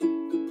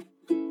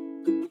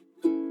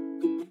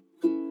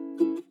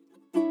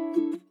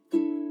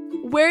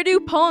Where do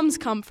poems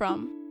come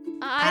from?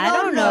 I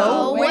don't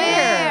know.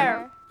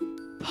 Where?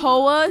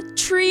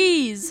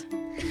 Poetries.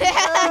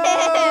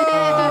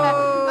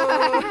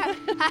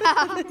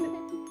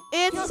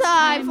 It's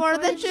time for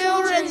the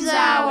Children's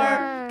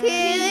Hour,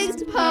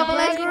 Kids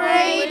Public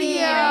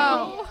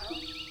Radio.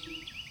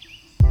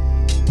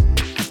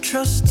 I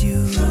trust you,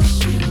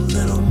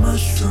 little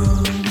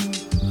mushroom.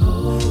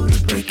 Oh,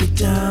 to break it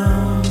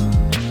down,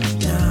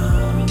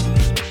 down,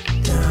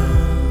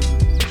 down.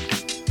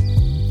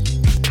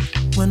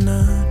 When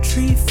a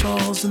tree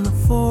falls in the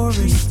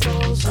forest,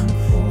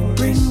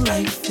 bring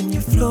life and you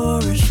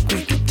flourish.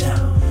 Break it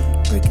down,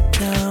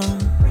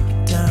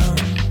 down,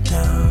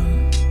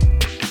 down.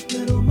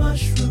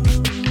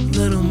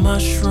 Little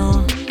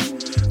mushroom,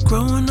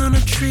 growing on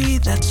a tree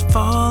that's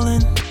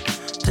fallen,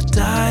 that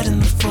died in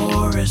the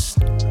forest.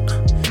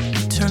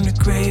 You turn the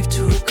grave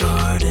to a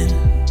garden.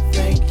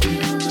 Thank you,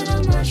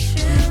 little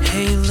mushroom.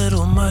 Hey,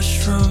 little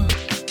mushroom,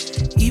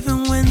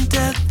 even when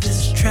death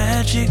is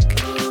tragic,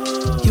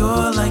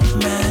 you're like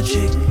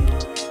magic.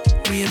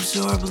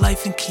 Reabsorb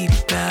life and keep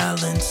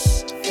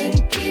balance.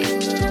 Thank you,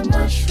 little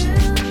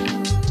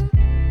mushroom.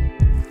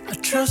 I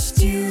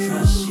trust you,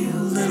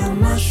 little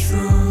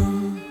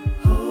mushroom.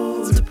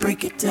 Oh, to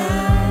break it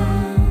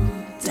down,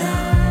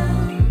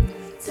 down,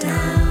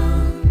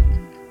 down.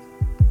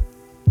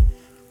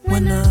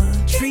 When a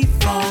tree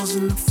falls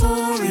in the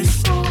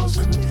forest,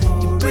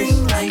 you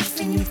bring life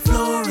and you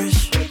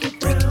flourish. Break it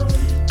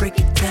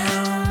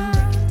down,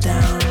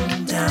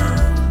 down, down.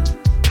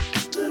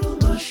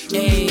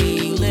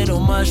 Hey, little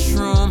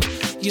mushroom,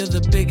 you're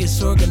the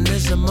biggest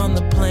organism on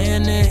the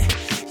planet.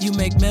 You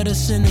make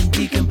medicine and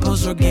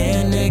decompose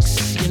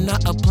organics. You're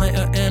not a plant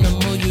or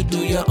animal, you do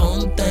your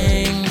own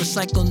thing.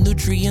 Recycle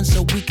nutrients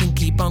so we can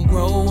keep on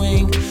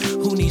growing.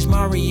 Who needs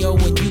Mario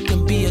when you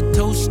can be a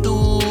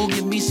toadstool?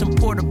 Give me some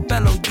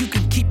portobello, you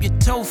can keep your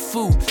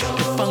tofu.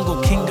 The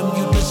fungal kingdom,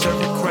 you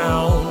deserve a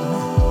crown.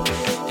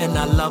 And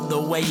I love the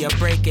way you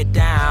break it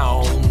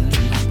down.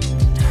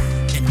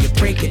 And you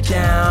break it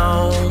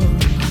down.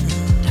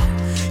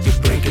 You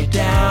break it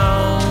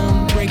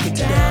down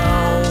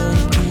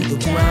to the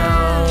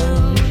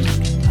ground.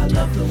 I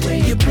love the way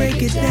you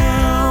break it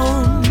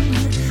down.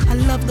 I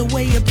love the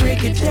way you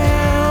break it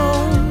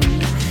down.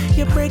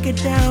 You break it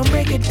down to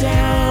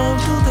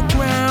the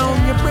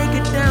ground. You break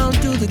it down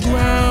to the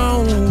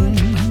ground.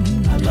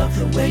 I love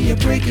the way you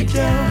break it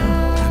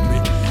down.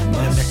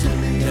 Let me see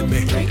you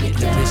break it.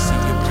 Let me see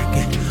you break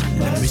it.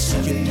 Let me see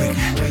you break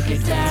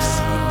it.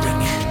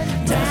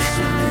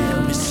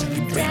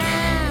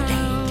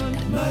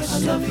 I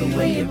love the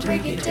way you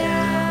break it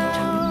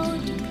down.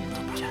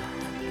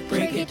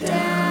 Break it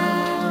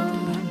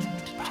down.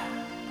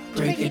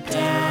 Break it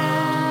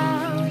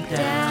down,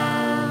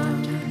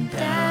 down,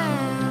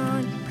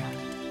 down.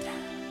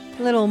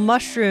 Little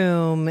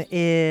Mushroom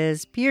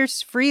is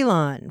Pierce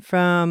Freelon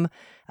from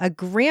a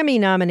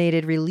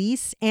Grammy-nominated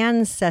release,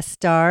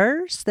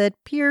 Ancestors,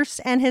 that Pierce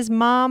and his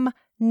mom,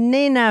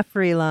 Nena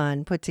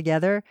Freelon, put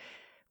together.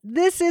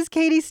 This is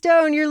Katie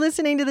Stone. You're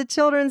listening to the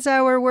Children's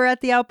Hour. We're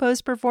at the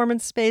Outpost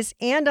Performance Space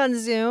and on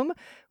Zoom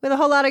with a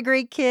whole lot of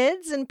great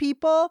kids and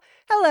people.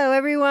 Hello,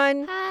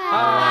 everyone.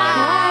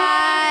 Hi.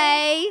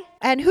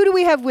 And who do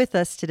we have with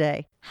us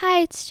today? Hi,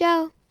 it's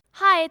Joe.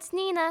 Hi, it's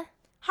Nina.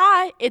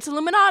 Hi, it's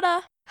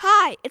Illuminata.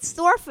 Hi, it's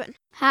Thorfinn.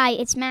 Hi,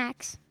 it's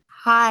Max.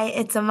 Hi,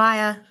 it's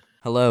Amaya.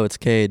 Hello, it's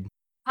Cade.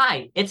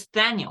 Hi, it's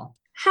Daniel.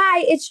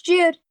 Hi, it's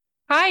Jude.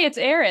 Hi, it's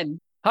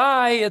Erin.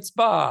 Hi, it's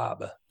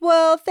Bob.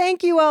 Well,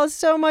 thank you all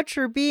so much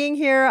for being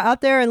here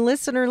out there in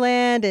listener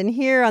land and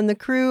here on the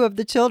crew of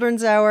the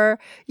Children's Hour.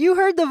 You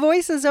heard the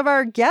voices of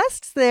our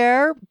guests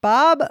there,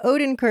 Bob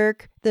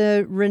Odenkirk,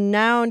 the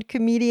renowned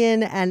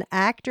comedian and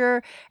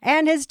actor,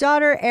 and his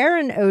daughter,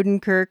 Erin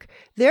Odenkirk.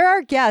 They're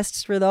our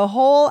guests for the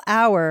whole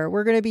hour.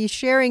 We're going to be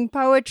sharing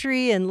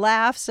poetry and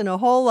laughs and a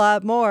whole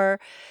lot more.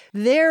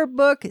 Their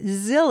book,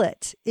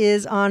 Zilot,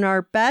 is on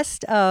our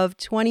Best of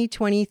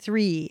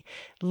 2023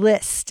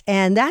 list.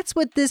 And that's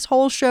what this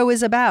whole show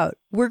is about.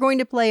 We're going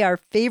to play our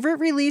favorite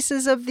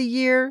releases of the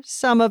year,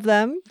 some of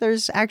them.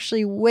 There's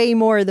actually way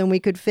more than we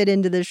could fit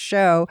into this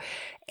show.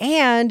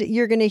 And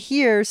you're going to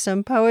hear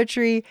some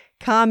poetry,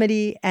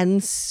 comedy,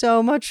 and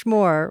so much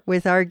more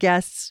with our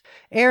guests,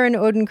 Erin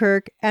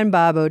Odenkirk and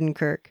Bob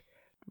Odenkirk.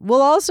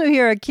 We'll also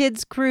hear a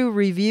Kids Crew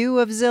review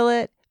of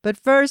Zilot. But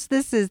first,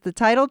 this is the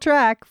title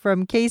track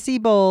from Casey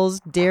Bowles'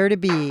 Dare to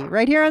Be,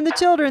 right here on the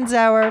Children's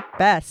Hour,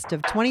 Best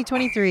of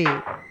 2023.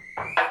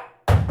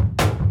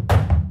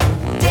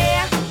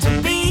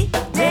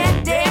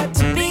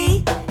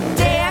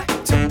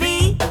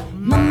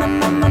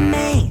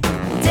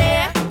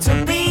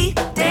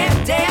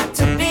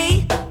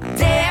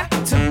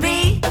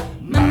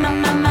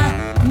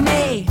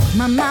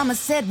 Mama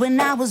said when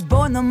I was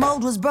born the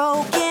mold was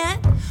broken.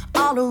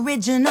 All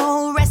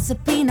original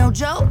recipe, no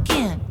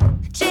joking.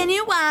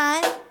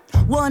 Genuine,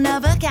 one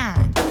of a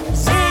kind.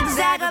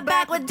 Zigzag a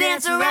backward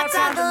dancer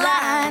outside the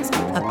lines.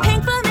 A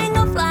pink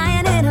flamingo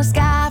flying in a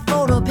sky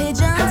full of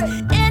pigeons.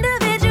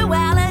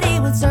 Individuality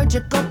with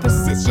surgical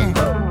precision.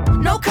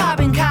 No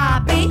carbon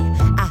copy.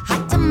 I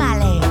hiked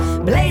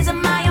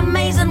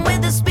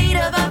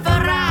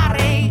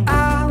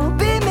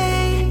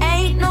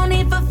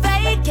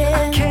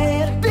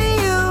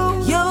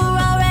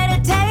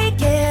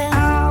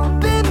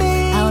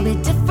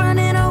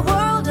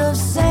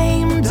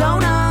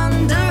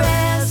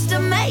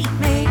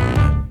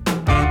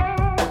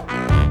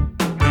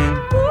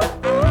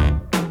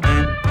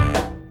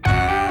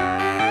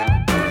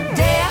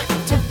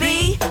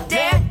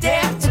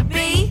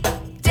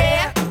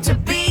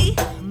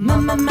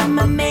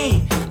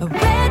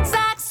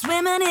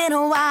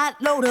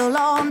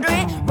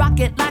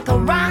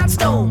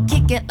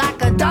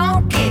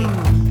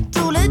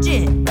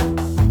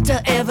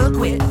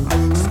it.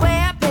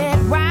 Square peg,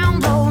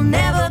 round hole,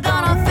 never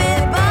gonna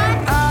fit,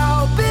 but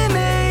I'll be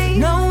me.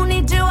 No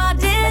need to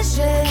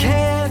audition.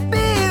 Can't be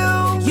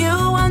you. You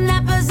want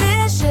that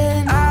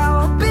position.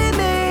 I'll be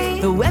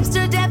me. The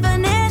Webster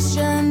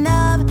definition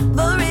of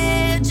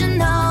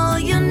original,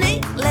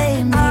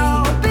 uniquely me.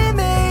 I'll be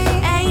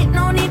me. Ain't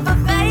no need for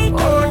fake.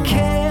 Or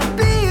can't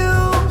be you.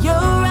 You're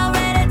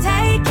already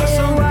taken.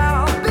 So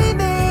I'll be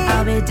me.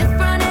 I'll be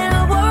different in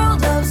a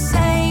world of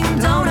same.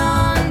 Don't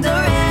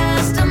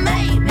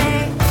underestimate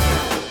me.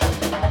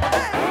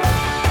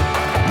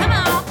 Come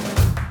on.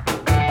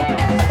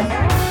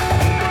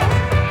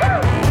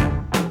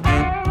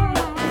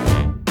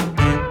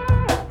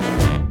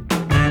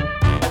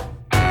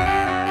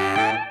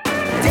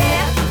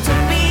 Dare to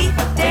be,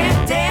 dare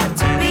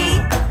to be,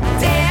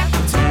 dare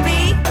to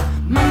be,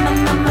 me.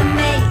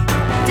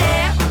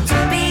 Dare to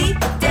be,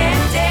 dare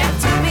to be, dare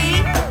to be, me.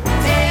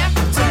 Dare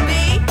to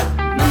be,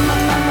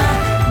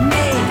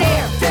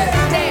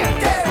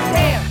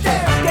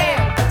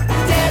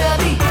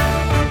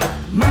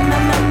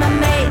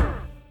 me.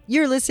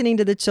 You're listening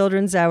to the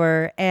Children's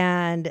Hour,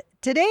 and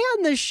today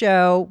on the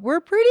show, we're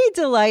pretty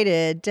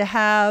delighted to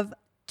have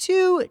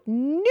two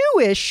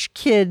newish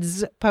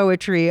kids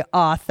poetry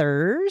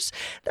authors.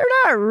 They're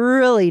not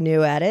really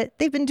new at it.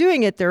 They've been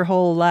doing it their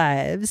whole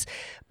lives,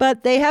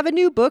 but they have a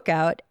new book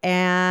out,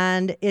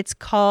 and it's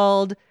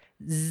called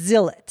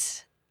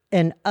Zilot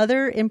and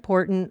Other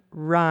Important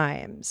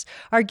Rhymes.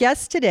 Our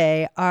guests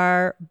today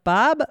are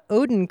Bob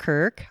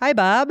Odenkirk. Hi,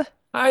 Bob.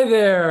 Hi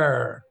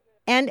there.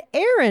 And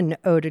Erin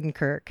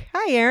Odenkirk.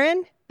 Hi,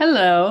 Erin.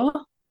 Hello.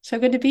 So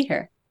good to be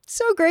here.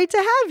 So great to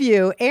have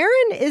you.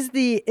 Erin is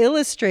the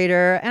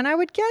illustrator and I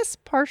would guess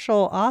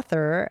partial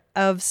author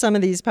of some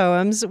of these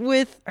poems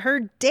with her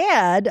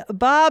dad,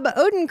 Bob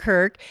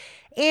Odenkirk.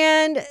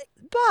 And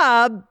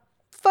Bob,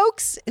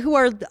 folks who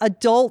are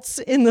adults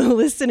in the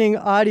listening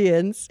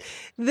audience,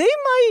 they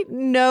might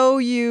know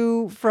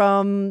you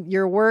from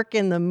your work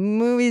in the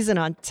movies and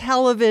on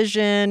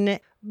television,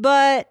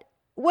 but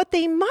what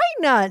they might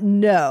not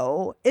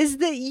know is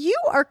that you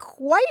are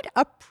quite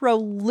a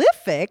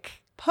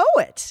prolific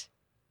poet.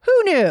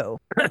 Who knew?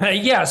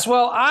 Yes,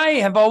 well, I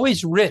have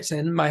always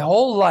written my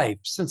whole life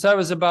since I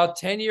was about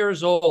 10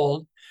 years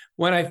old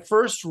when I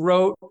first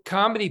wrote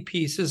comedy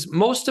pieces,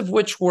 most of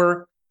which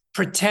were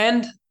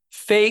pretend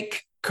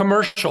fake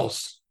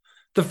commercials.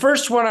 The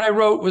first one I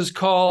wrote was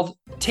called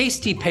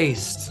Tasty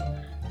Paste.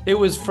 It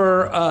was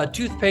for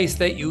toothpaste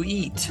that you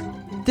eat.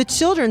 The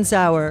Children's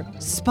Hour,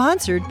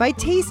 sponsored by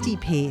Tasty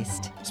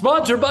Paste.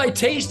 Sponsored by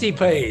Tasty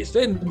Paste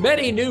and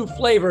many new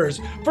flavors.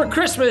 For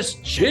Christmas,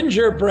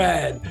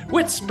 gingerbread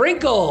with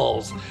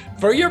sprinkles.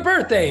 For your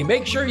birthday,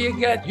 make sure you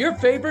get your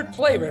favorite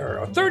flavor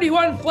of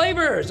 31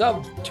 flavors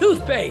of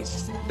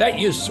toothpaste that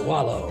you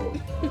swallow.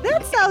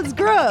 That sounds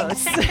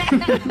gross.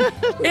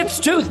 It's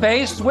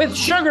toothpaste with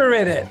sugar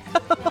in it.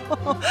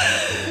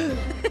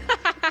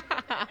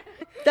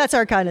 That's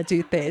our kind of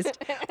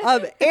toothpaste.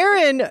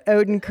 Erin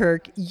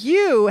Odenkirk,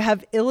 you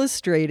have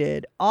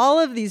illustrated all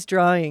of these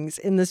drawings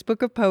in this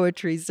book of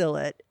poetry,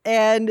 Zilot,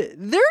 and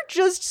they're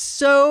just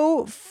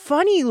so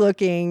funny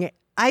looking.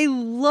 I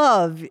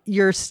love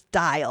your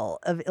style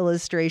of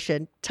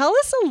illustration. Tell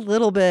us a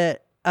little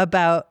bit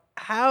about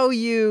how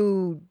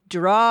you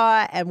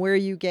draw and where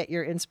you get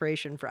your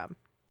inspiration from.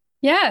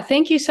 Yeah,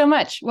 thank you so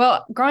much.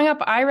 Well, growing up,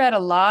 I read a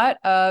lot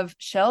of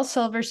Shel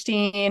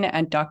Silverstein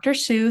and Dr.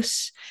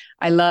 Seuss.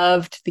 I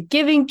loved The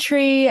Giving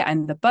Tree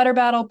and the Butter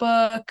Battle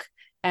book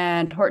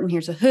and Horton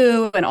Hears a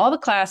Who and all the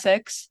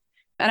classics.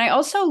 And I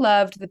also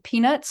loved the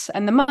Peanuts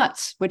and the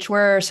Mutts, which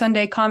were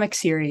Sunday comic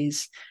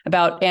series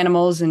about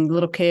animals and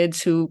little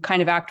kids who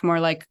kind of act more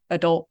like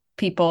adult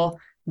people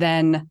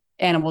than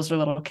animals or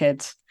little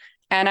kids.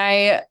 And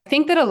I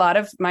think that a lot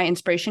of my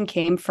inspiration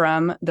came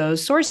from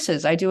those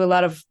sources. I do a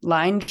lot of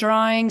line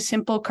drawing,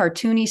 simple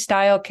cartoony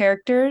style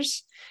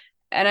characters,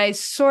 and I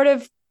sort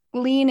of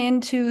lean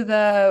into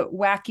the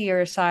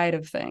wackier side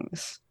of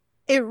things.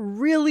 It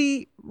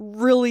really,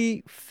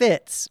 really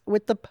fits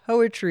with the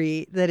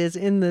poetry that is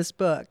in this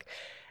book.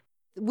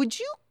 Would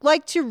you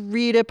like to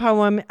read a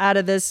poem out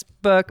of this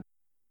book?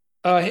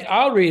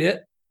 I'll read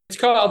it. It's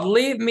called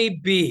Leave Me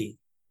Be.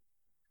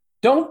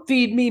 Don't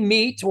feed me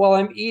meat while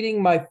I'm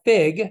eating my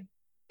fig.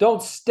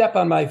 Don't step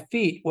on my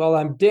feet while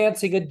I'm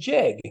dancing a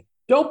jig.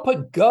 Don't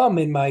put gum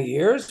in my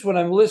ears when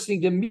I'm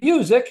listening to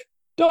music.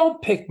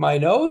 Don't pick my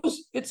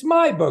nose. It's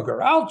my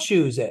booger. I'll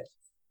choose it.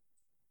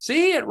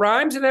 See, it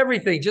rhymes and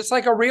everything, just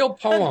like a real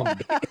poem.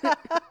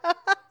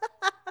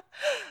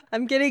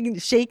 I'm getting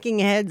shaking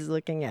heads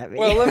looking at me.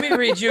 Well, let me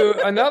read you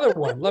another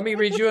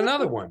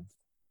one.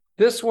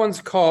 This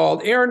one's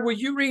called, Erin, will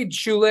you read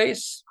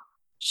Shoelace?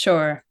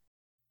 Sure.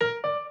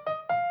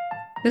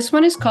 This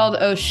one is called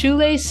Oh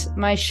Shoelace,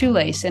 My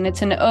Shoelace, and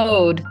it's an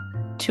ode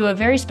to a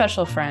very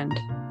special friend.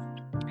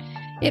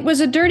 It was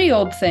a dirty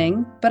old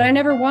thing, but I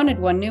never wanted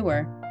one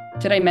newer.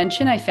 Did I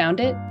mention I found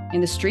it in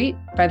the street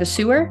by the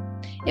sewer?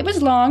 It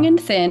was long and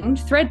thin,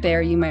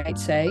 threadbare, you might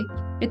say.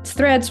 Its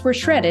threads were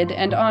shredded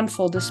and on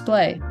full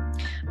display.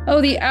 Oh,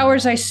 the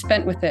hours I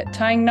spent with it,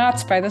 tying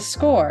knots by the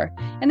score,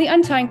 and the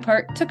untying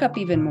part took up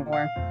even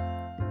more.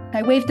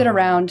 I waved it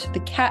around, the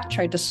cat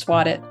tried to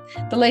swat it.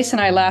 The lace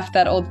and I laughed,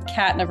 that old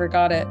cat never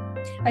got it.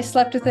 I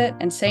slept with it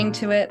and sang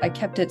to it, I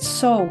kept it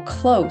so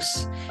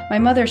close. My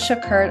mother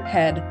shook her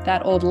head,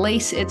 that old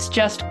lace, it's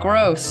just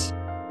gross.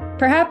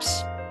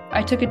 Perhaps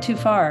I took it too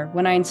far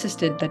when I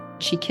insisted that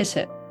she kiss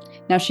it.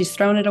 Now she's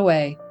thrown it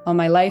away. All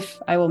my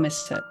life, I will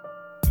miss it.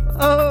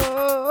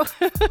 Oh,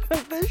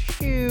 the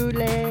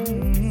shoelace.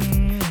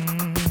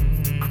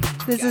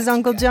 This is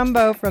Uncle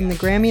Jumbo from the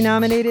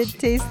Grammy-nominated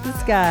Taste the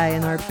Sky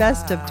in our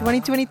Best of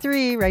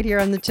 2023 right here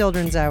on the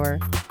Children's Hour.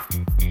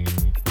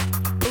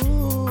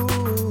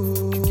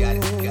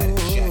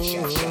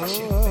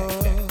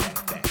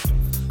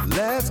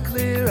 Let's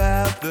clear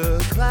out the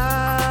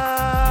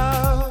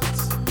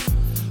clouds,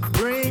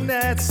 bring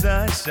that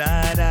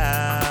sunshine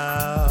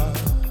out,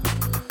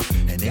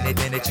 and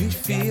anything that you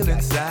feel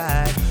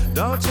inside,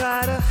 don't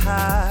try to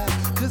hide,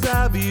 'cause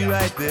I'll be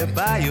right there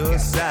by your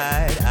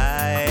side.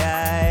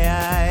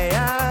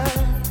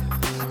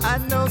 I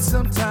know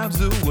sometimes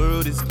the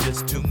world is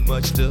just too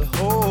much to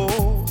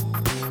hold,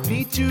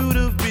 need you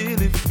to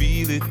really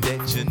feel it,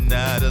 that you're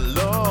not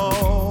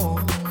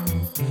alone.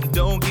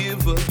 Don't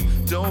give up,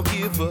 don't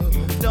give up,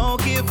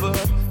 don't give up,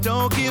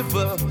 don't give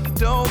up,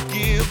 don't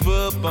give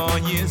up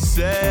on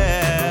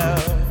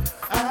yourself.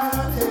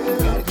 I'll help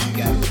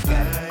you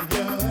find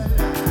your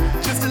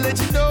life. Just to let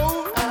you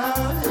know,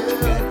 I'll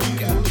help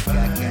you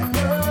find your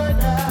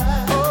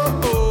life.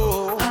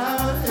 Oh,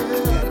 I'll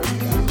help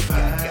you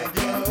find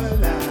your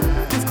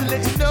life. Just to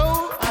let you know,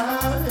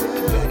 I'll help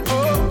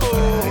you.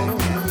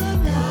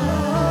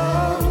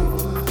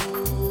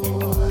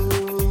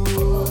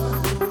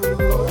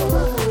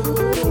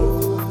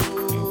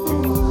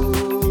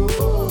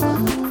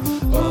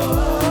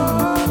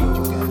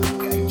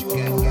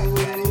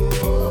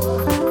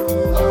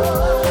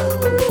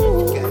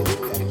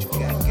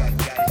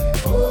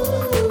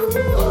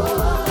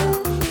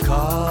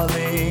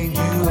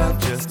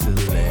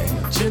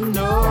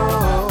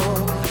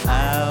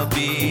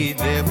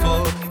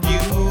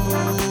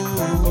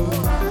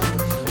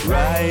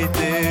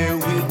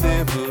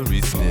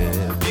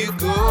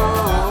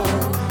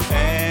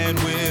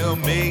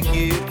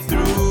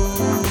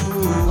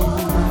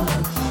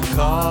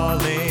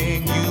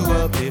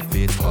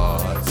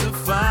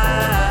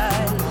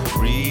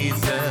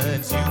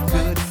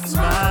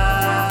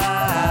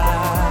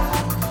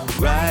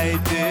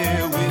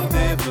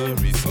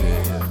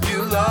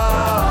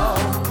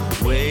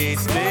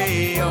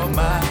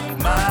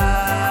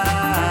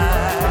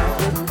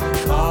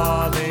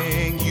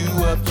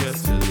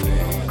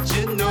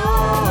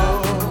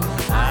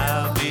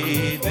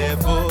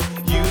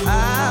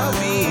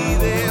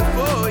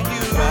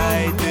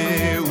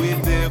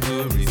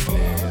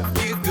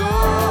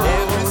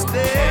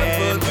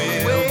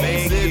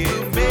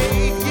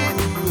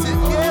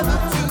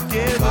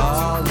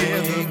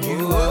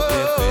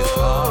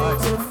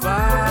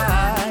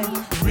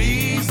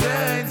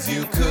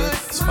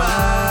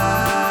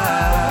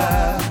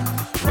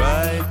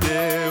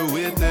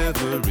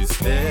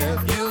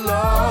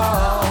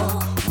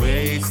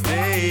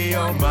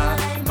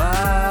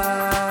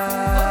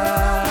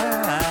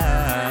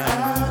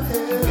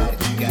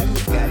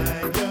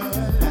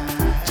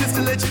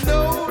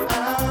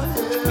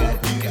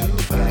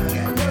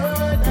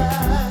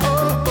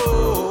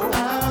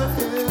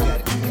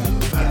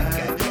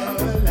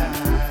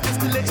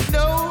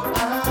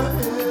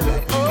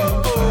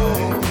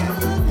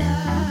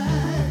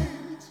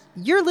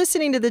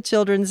 Listening to the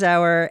Children's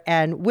Hour,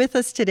 and with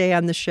us today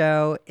on the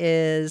show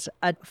is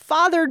a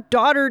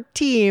father-daughter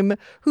team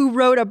who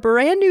wrote a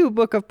brand new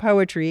book of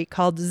poetry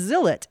called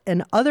Zilot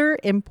and Other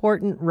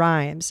Important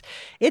Rhymes.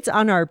 It's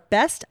on our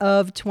Best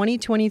of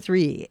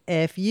 2023.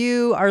 If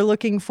you are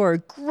looking for a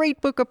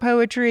great book of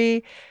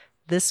poetry,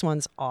 this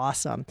one's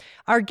awesome.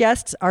 Our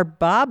guests are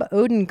Bob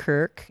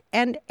Odenkirk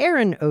and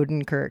Erin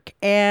Odenkirk.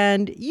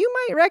 And you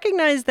might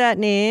recognize that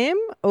name,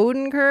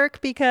 Odenkirk,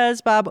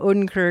 because Bob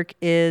Odenkirk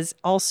is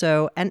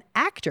also an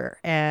actor.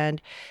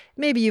 And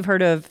maybe you've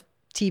heard of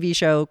a TV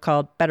show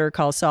called Better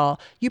Call Saul.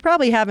 You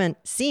probably haven't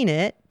seen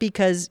it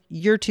because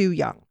you're too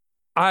young.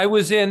 I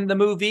was in the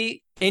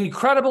movie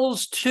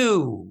Incredibles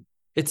 2.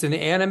 It's an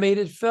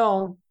animated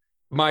film.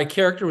 My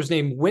character was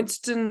named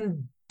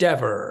Winston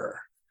Dever.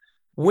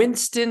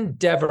 Winston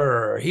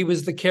Dever. He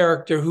was the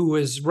character who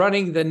was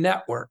running the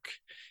network,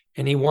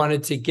 and he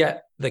wanted to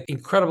get the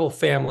Incredible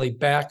family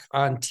back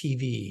on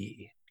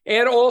TV.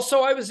 And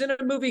also, I was in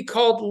a movie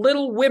called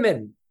Little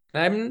Women.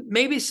 And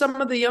maybe some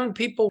of the young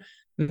people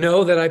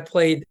know that I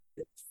played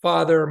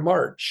Father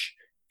March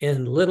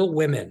in Little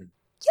Women.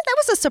 Yeah, that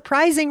was a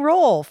surprising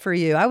role for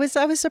you. I was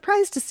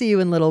surprised to see you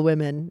in Little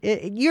Women.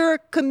 You're a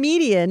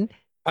comedian.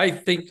 I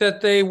think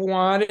that they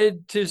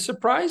wanted to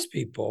surprise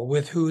people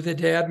with who the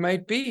dad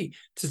might be.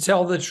 To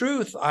tell the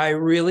truth, I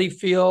really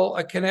feel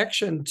a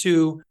connection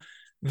to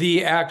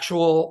the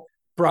actual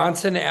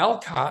Bronson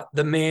Alcott,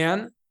 the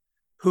man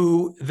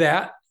who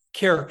that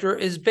character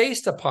is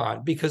based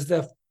upon, because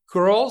the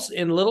girls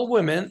in Little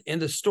Women, in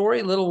the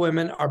story Little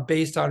Women, are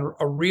based on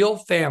a real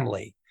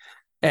family.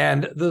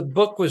 And the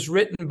book was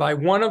written by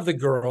one of the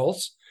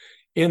girls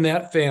in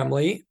that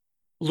family,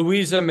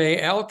 Louisa May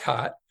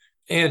Alcott.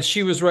 And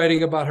she was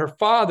writing about her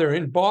father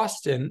in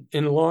Boston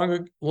in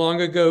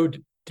long ago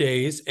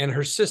days and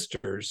her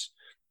sisters.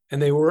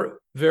 And they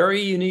were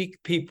very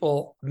unique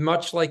people,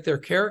 much like their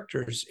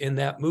characters in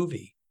that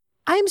movie.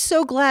 I'm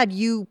so glad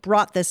you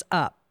brought this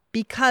up,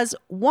 because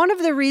one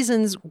of the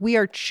reasons we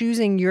are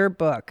choosing your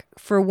book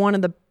for one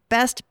of the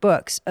best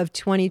books of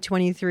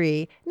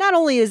 2023, not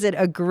only is it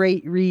a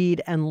great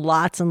read and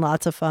lots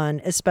of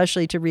fun,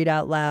 especially to read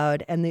out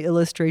loud, and the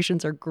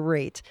illustrations are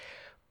great,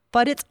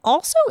 but it's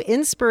also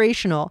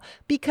inspirational,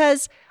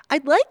 because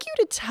I'd like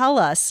you to tell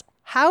us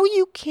how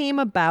you came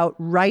about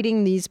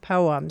writing these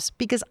poems,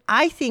 because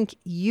I think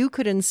you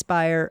could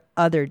inspire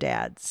other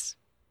dads.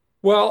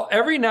 Well,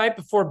 every night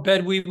before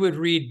bed, we would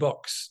read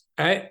books.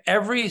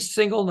 Every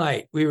single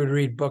night we would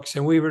read books,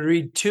 and we would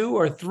read 2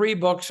 or 3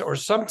 books, or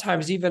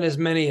sometimes even as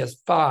many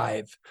as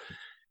 5.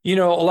 You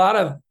know, a lot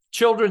of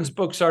children's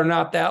books are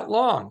not that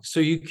long, so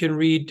you can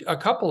read a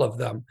couple of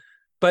them.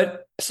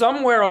 But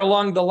somewhere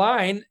along the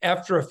line,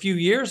 after a few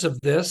years of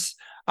this,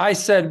 I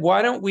said,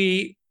 why don't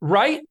we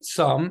write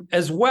some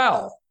as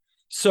well?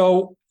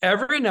 So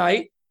every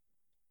night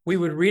we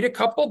would read a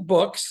couple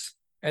books,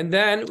 and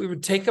then we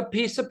would take a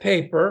piece of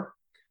paper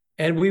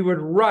and we would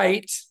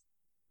write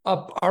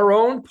up our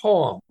own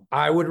poem.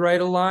 I would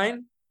write a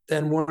line,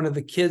 then one of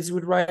the kids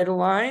would write a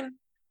line,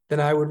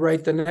 then I would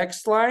write the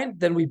next line,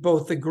 then we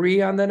both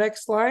agree on the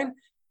next line.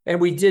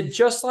 And we did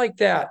just like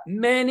that,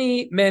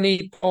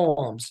 many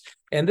poems.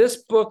 And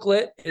this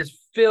booklet is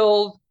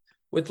filled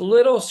with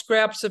little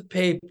scraps of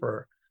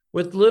paper,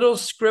 with little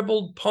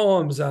scribbled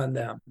poems on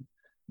them.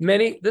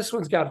 This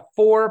one's got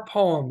 4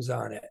 poems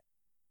on it,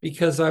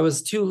 because I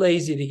was too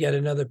lazy to get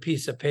another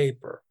piece of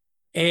paper.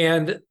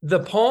 And the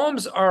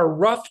poems are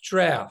rough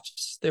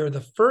drafts. They're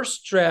the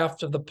first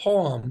draft of the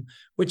poem,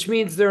 which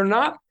means they're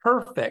not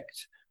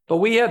perfect, but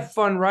we had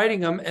fun writing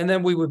them, and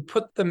then we would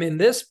put them in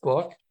this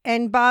book.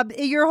 And Bob,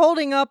 you're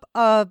holding up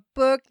a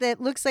book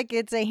that looks like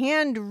it's a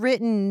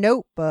handwritten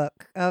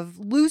notebook of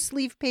loose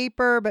leaf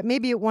paper, but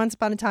maybe at once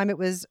upon a time it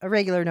was a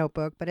regular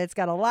notebook, but it's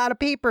got a lot of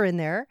paper in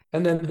there.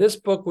 And then this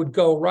book would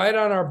go right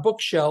on our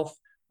bookshelf,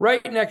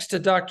 right next to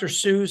Dr.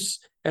 Seuss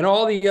and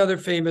all the other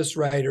famous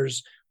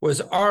writers, was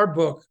our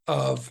book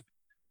of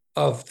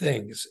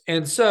things.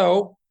 And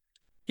so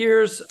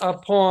here's a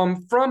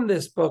poem from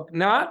this book,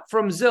 not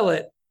from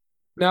Zilot.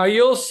 Now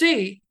you'll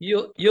see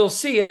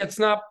it's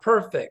not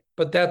perfect,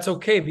 but that's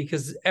okay,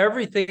 because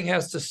everything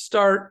has to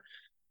start,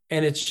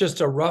 and it's just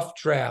a rough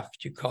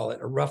draft. You call it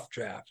a rough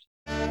draft.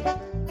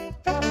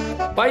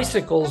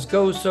 Bicycles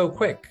go so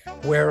quick.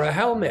 Wear a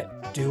helmet,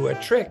 do a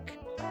trick.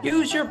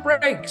 Use your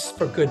brakes,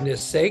 for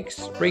goodness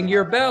sakes. Ring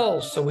your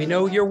bell so we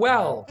know you're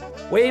well.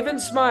 Wave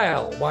and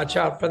smile, watch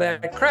out for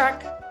that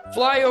crack.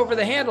 Fly over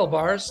the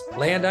handlebars,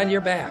 land on your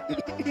back.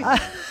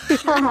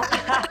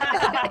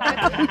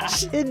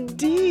 Ouch,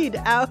 indeed,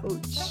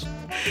 ouch.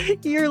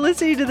 You're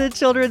listening to the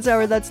Children's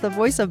Hour. That's the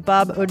voice of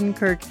Bob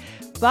Odenkirk.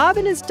 Bob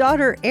and his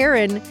daughter,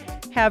 Erin,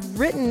 have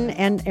written,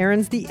 and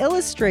Erin's the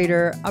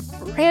illustrator, a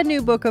brand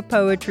new book of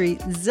poetry,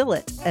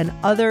 Zilot and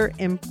Other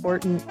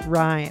Important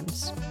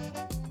Rhymes.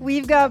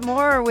 We've got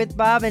more with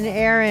Bob and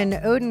Erin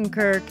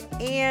Odenkirk,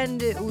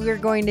 and we're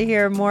going to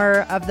hear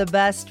more of the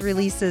best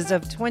releases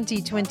of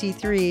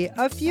 2023,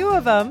 a few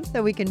of them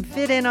that we can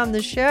fit in on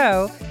the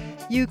show.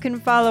 You can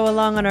follow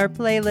along on our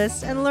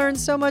playlist and learn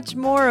so much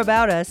more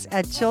about us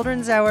at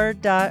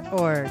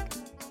childrenshour.org.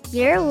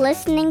 You're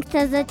listening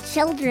to the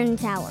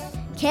Children's Hour,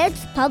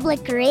 Kids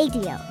Public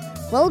Radio.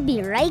 We'll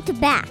be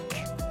right back.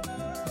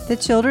 The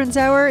Children's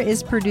Hour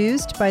is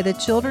produced by the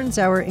Children's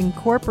Hour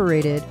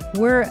Incorporated.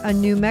 We're a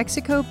New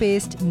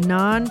Mexico-based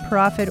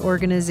nonprofit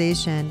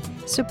organization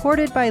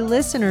supported by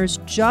listeners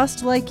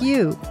just like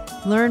you.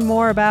 Learn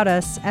more about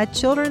us at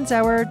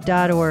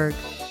childrenshour.org.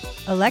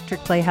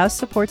 Electric Playhouse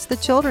supports the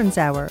Children's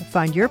Hour.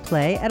 Find your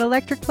play at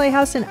Electric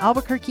Playhouse in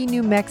Albuquerque,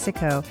 New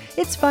Mexico.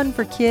 It's fun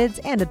for kids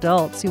and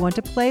adults who want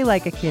to play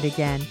like a kid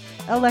again.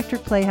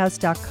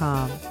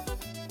 electricplayhouse.com.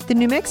 The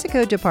New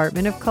Mexico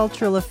Department of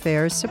Cultural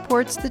Affairs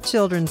supports the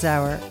Children's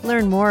Hour.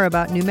 Learn more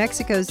about New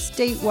Mexico's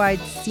statewide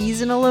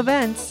seasonal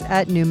events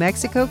at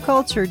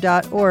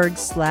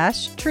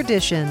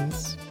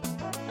newmexicoculture.org/traditions.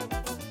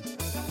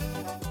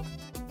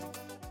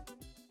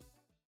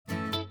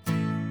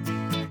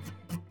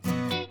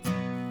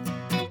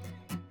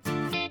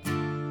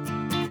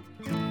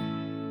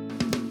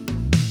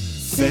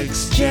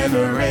 Six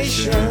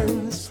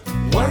generations,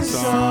 one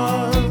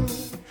song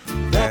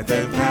that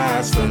they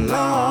passed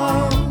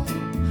along.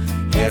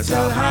 Here's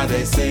how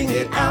they sing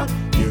it out.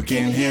 You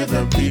can hear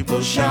the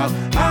people shout,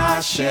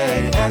 Ashe,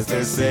 as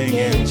they're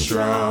singing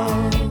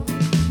strong.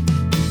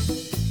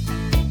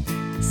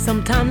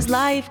 Sometimes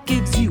life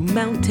gives you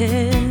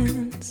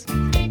mountains,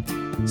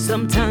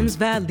 sometimes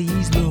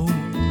valleys low.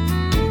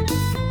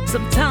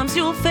 Sometimes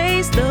you'll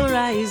face the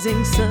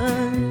rising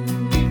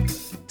sun,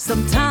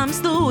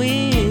 sometimes the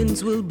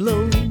winds will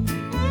blow.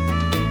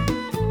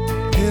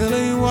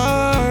 healing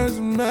words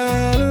and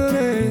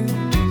melodies,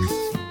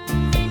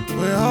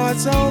 with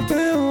hearts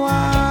open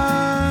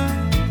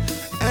wide.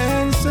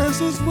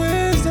 Ancestors'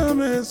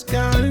 wisdom is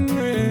guiding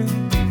me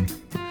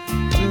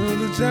through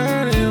the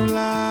journey of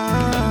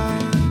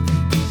life.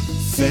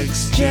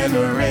 6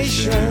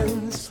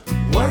 generations,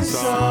 one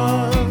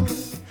song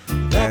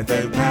that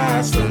they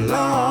passed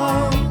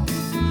along.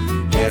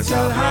 Hear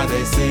tell how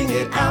they sing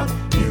it out.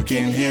 You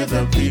can hear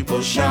the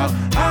people shout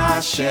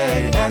Ashe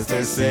as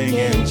they're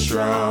singing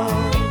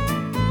strong.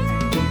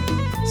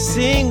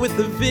 Sing with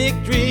the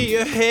victory,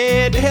 your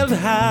head held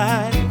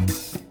high.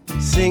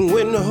 Sing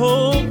when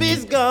hope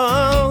is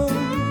gone.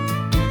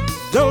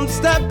 Don't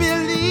stop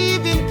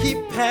believing,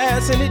 keep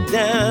passing it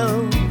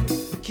down.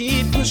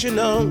 Keep pushing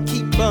on,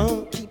 keep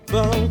on, keep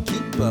on,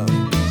 keep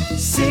on.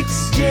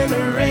 6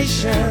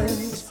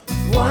 generations,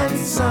 one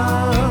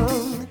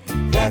song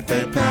that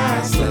they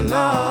passed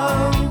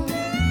along.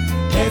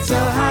 Can't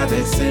tell how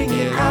they sing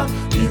it out.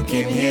 You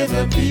can hear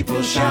the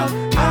people shout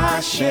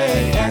Ashe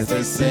as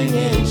they're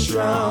singing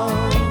strong.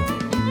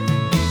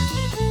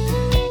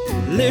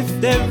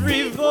 Lift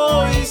every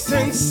voice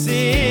and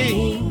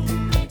sing,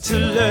 to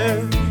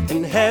learn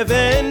and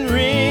heaven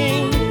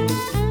ring.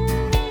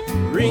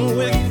 Ring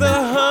with the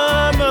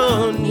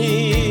harmonies,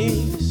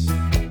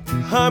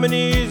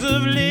 harmonies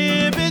of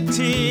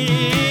liberty.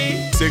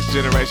 6th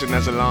generation,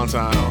 that's a long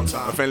time.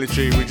 My family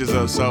tree reaches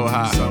up so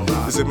high.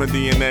 It's in my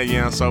DNA,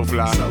 yeah, I'm so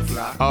fly.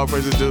 All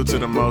praise is due to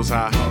the Most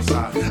High.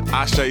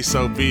 I say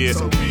so be it.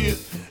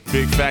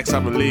 Big facts, I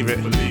believe it.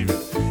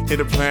 Hit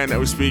the plan that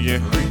we're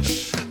speaking.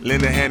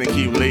 Lend a hand and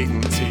keep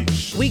leading.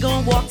 We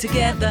gon' walk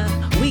together,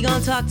 we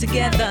gon' talk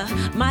together.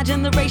 My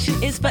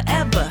generation is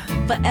forever,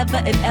 forever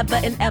and ever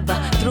and ever.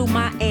 Through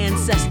my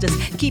ancestors,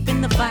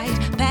 keeping the fight,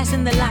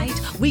 passing the light.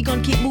 We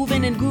gon' keep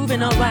moving and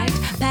grooving, alright.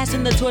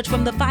 Passing the torch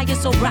from the fire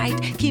so bright.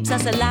 Keeps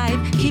us alive,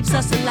 keeps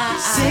us alive.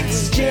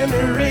 6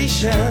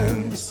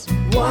 generations,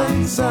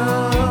 one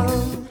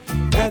song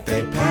that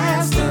they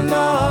passed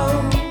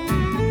along.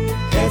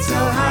 Can't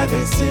tell how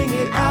they sing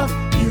it out.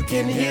 You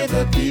can hear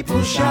the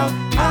people shout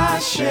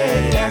Ashe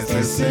as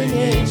they're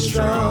singing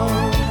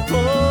strong.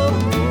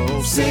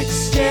 Oh,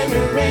 6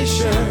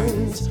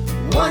 generations,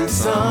 one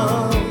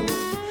song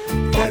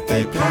that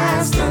they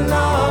passed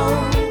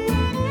along.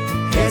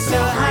 Can't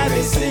tell how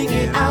they sing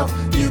it out.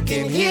 You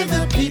can hear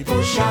the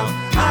people shout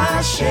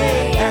Ashe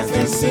as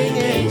they're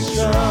singing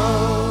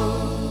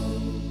strong.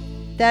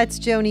 That's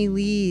Joni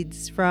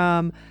Leeds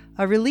from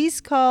a release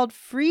called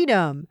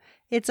Freedom.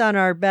 It's on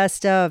our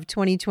Best of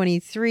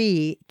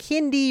 2023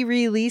 Kindy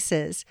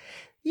releases.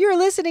 You're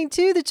listening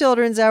to the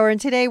Children's Hour,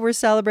 and today we're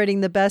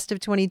celebrating the best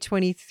of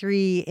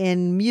 2023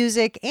 in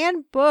music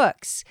and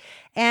books.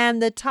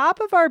 And the top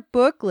of our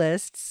book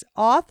lists,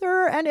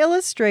 author and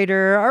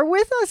illustrator, are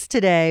with us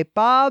today,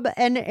 Bob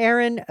and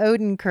Erin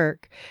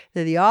Odenkirk.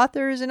 They're the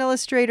authors and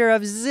illustrator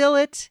of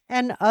Zilot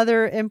and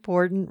Other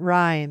Important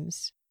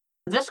Rhymes.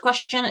 This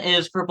question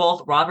is for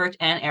both Robert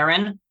and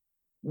Erin.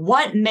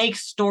 What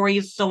makes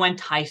stories so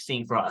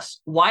enticing for us?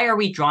 Why are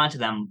we drawn to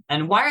them?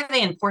 And why are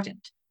they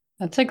important?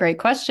 That's a great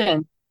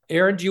question.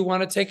 Erin, do you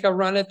want to take a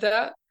run at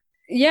that?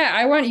 Yeah,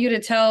 I want you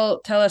to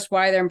tell us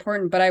why they're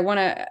important, but I want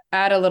to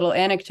add a little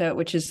anecdote,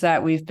 which is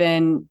that we've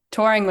been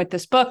touring with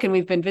this book and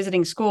we've been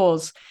visiting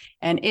schools,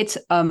 and it's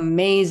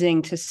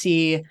amazing to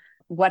see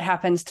what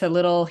happens to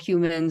little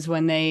humans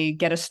when they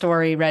get a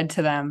story read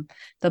to them.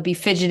 They'll be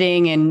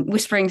fidgeting and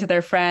whispering to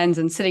their friends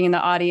and sitting in the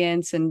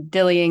audience and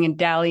dillying and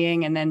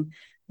dallying, and then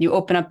you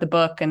open up the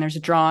book and there's a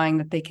drawing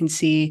that they can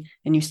see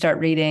and you start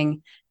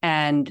reading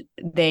and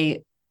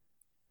they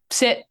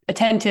sit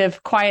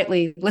attentive,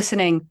 quietly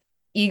listening,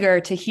 eager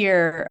to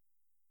hear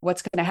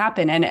what's going to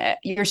happen. And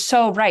you're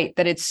so right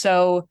that it's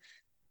so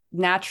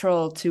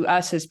natural to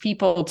us as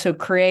people to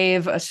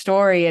crave a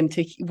story and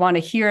to want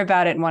to hear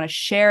about it and want to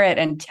share it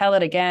and tell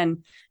it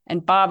again.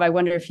 And Bob, I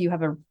wonder if you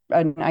have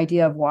an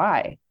idea of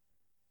why.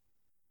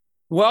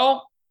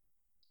 Well,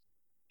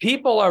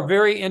 people are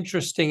very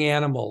interesting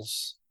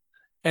animals.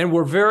 And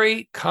we're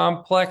very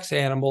complex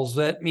animals.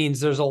 That means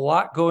there's a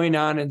lot going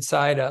on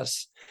inside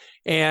us.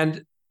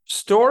 And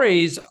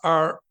stories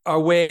are a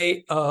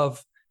way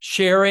of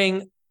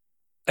sharing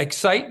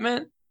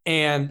excitement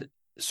and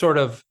sort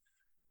of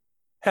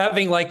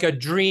having like a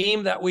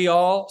dream that we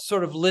all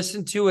sort of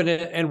listen to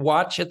and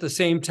watch at the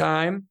same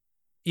time,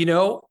 you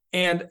know?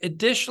 And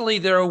additionally,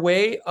 they're a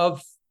way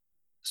of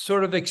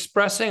sort of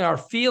expressing our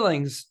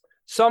feelings.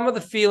 Some of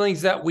the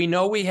feelings that we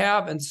know we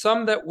have and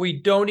some that we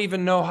don't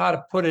even know how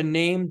to put a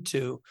name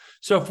to.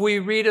 So if we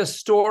read a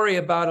story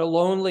about a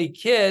lonely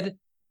kid,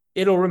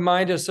 it'll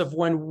remind us of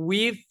when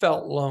we've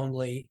felt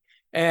lonely.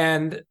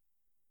 And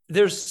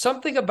there's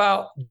something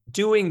about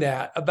doing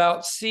that,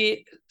 about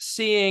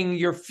seeing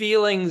your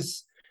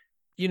feelings,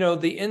 you know,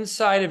 the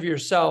inside of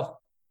yourself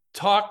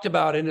talked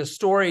about in a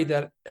story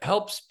that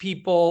helps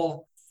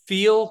people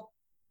feel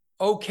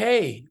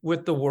okay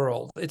with the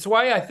world. It's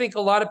why I think a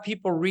lot of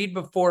people read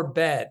before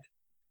bed.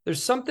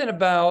 There's something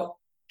about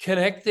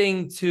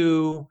connecting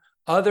to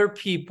other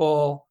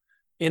people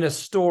in a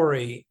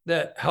story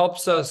that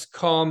helps us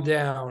calm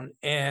down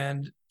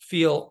and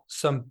feel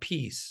some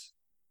peace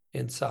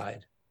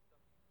inside.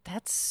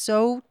 That's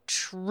so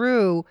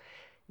true.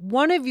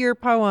 One of your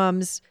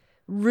poems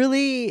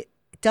really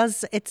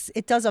does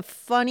a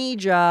funny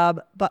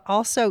job, but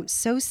also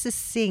so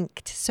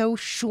succinct, so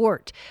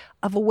short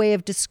of a way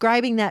of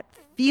describing that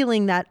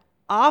feeling, that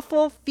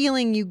awful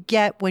feeling you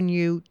get when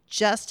you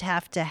just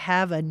have to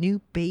have a new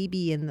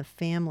baby in the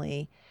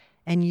family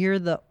and you're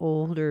the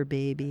older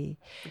baby.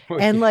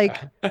 And like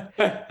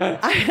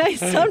I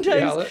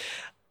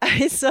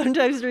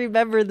sometimes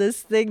remember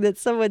this thing that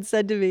someone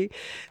said to me,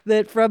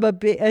 that from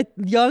a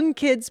young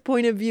kid's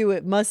point of view,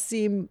 it must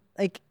seem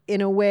like,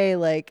 in a way,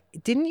 like,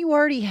 didn't you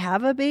already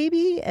have a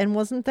baby? And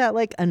wasn't that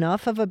like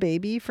enough of a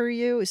baby for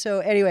you?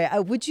 So anyway,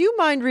 would you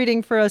mind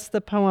reading for us the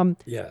poem,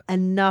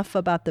 Enough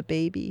About the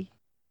Baby?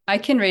 I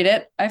can read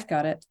it. I've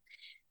got it.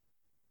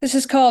 This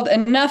is called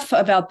Enough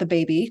About the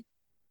Baby.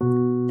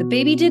 The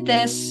baby did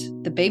this.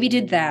 The baby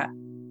did that.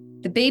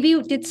 The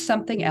baby did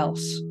something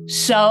else.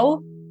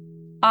 So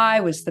I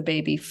was the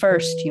baby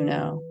first, you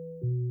know.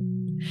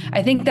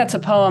 I think that's a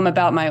poem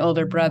about my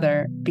older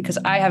brother, because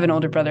I have an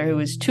older brother who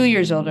is 2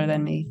 years older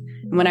than me.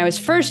 And when I was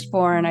first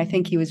born, I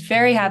think he was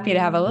very happy to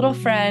have a little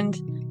friend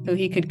who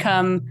he could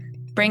come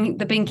bring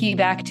the binky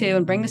back to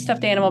and bring the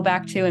stuffed animal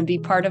back to and be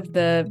part of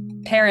the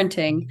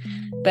parenting.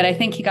 But I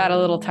think he got a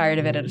little tired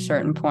of it at a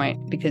certain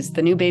point, because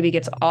the new baby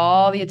gets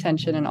all the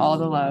attention and all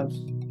the love.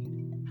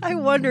 I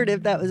wondered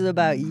if that was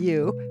about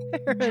you.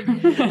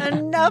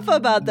 Enough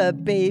about the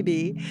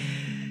baby.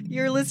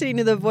 You're listening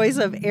to the voice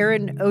of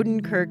Erin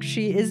Odenkirk.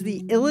 She is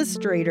the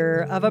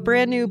illustrator of a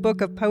brand new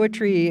book of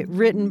poetry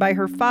written by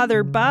her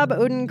father, Bob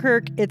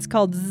Odenkirk. It's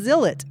called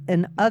Zilot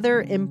and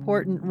Other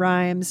Important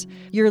Rhymes.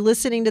 You're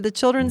listening to the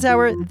Children's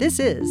Hour. This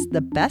is the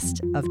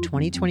best of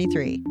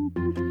 2023.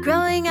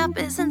 Growing up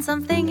isn't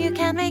something you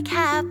can make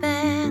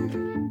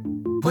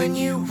happen when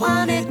you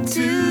want it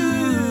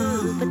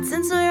to. But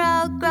since we're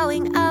all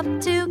growing up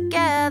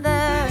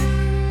together,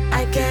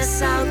 I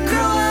guess I'll grow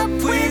up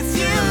with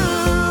you.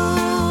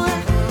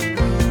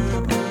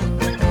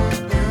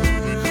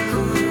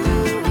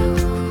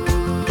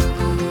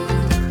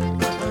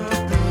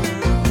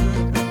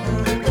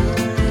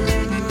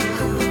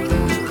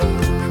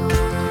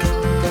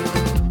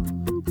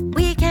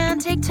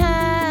 Take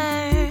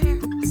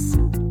turns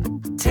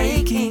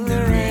taking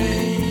the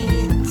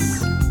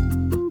reins,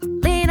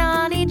 lean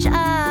on each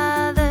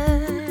other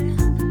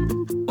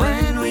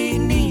when we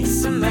need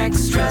some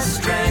extra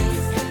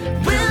strength.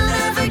 We'll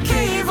never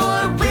cave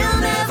or we'll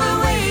never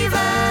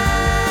waver,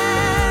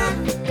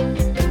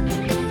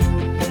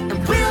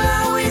 and we'll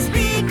always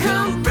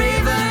become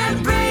braver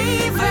and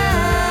braver.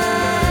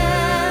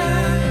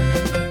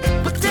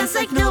 We'll dance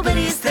like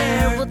nobody's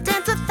there, we'll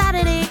dance without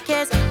any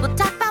cares, we'll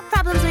talk about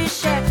problems we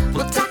share,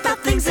 we'll talk about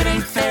things that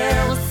ain't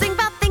fair, we'll sing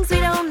about things we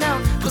don't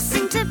know, we'll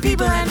sing to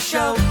people and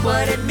show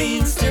what it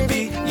means to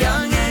be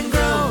young and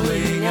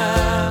growing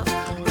up.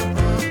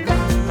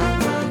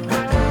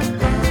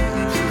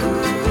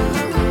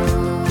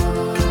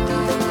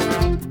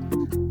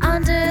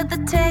 Under the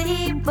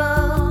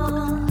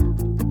table,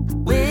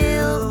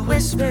 we'll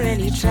whisper in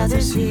each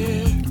other's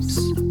ears,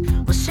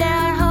 we'll share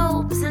our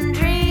hopes and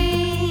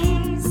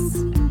dreams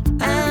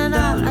and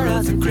all our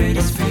other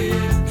greatest fears.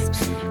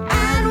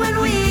 When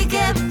we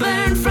get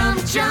burned from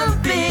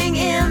jumping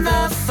in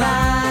the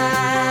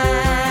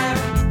fire,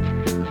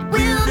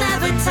 we'll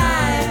never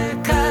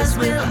tire, 'cause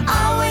we'll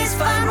always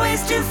find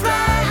ways to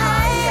fly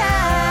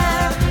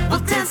higher.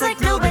 We'll dance like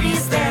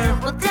nobody's there,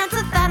 we'll dance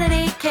without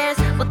any cares,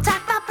 we'll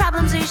talk about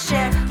problems we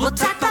share, we'll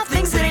talk about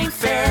things that ain't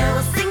fair,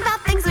 we'll sing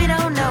about things we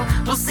don't know,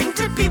 we'll sing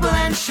to people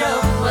and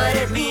show what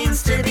it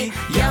means to be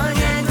young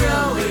and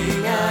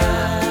growing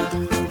up.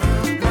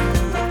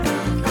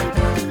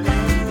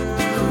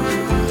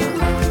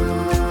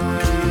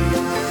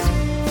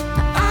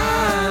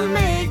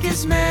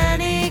 As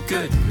many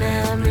good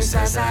memories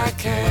as I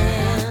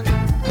can.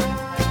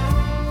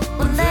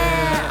 When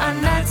there are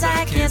nights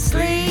I can't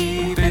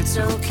sleep, it's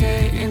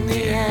okay in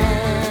the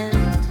end.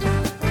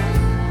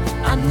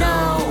 I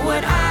know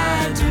what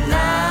I do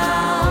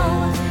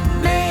now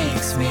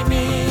makes me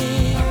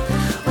me.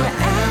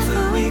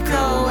 Wherever we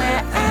go,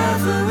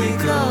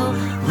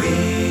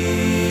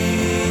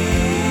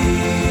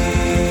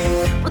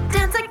 we'll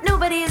dance like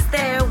nobody's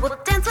there, we'll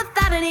dance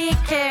without any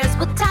cares,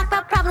 we'll talk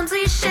about problems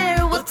we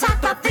share, we'll talk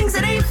about things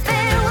that ain't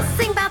fair, we'll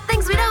sing about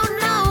things we don't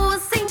know, we'll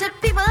sing to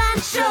people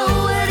and show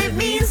what it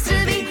means to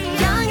be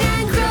young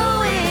and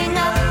growing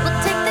up.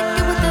 We'll take the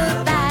good with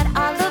the bad,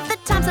 all of the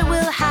times that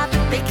we'll have,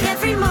 make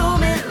every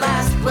moment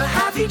last, we'll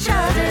have each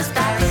other's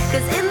back,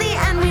 'cause in the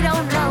end we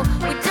don't know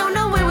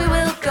where we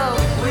will go,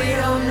 we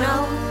don't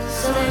know,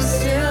 so there's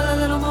still a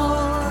little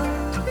more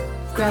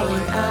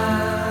growing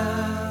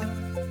up.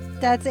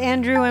 That's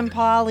Andrew and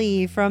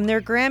Polly from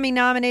their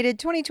Grammy-nominated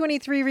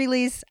 2023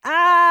 release,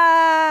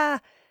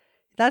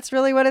 That's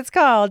really what it's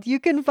called. You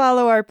can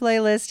follow our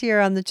playlist here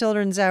on the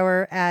Children's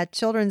Hour at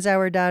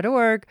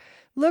childrenshour.org.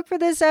 Look for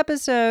this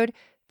episode,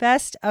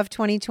 Best of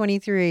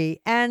 2023.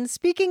 And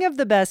speaking of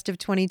the best of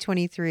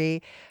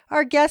 2023,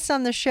 our guests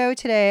on the show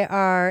today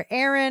are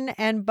Erin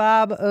and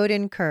Bob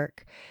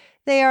Odenkirk.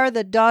 They are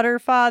the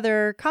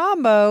daughter-father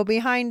combo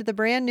behind the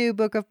brand new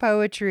book of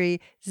poetry,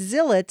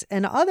 Zilot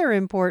and Other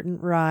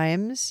Important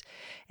Rhymes.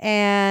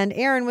 And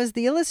Erin was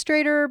the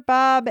illustrator.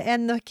 Bob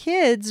and the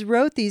kids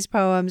wrote these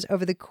poems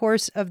over the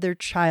course of their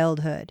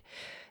childhood.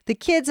 The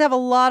kids have a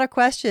lot of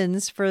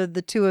questions for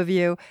the two of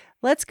you.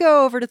 Let's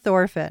go over to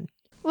Thorfinn.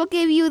 What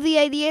gave you the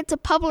idea to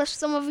publish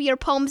some of your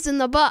poems in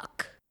the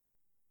book?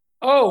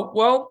 Oh,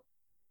 well,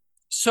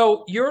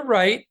 so you're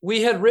right.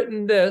 We had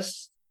written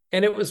this,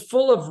 and it was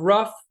full of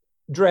rough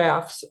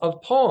drafts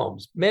of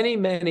poems, many,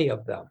 many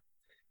of them.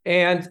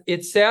 And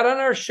it sat on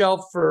our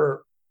shelf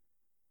for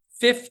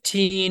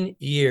 15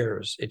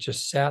 years. It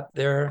just sat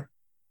there,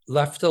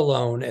 left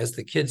alone as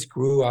the kids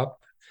grew up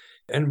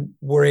and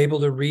were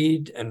able to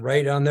read and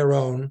write on their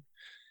own.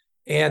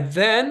 And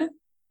then,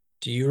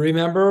 do you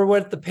remember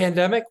what the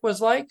pandemic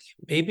was like?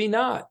 Maybe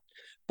not.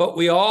 But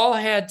we all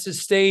had to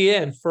stay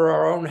in for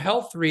our own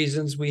health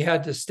reasons. We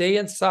had to stay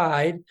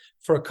inside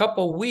for a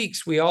couple of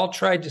weeks. We all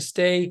tried to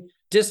stay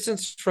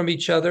distanced from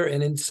each other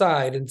and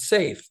inside and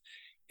safe.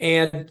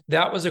 And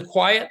that was a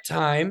quiet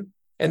time,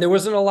 and there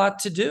wasn't a lot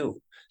to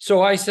do.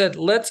 So I said,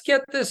 let's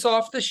get this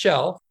off the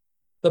shelf,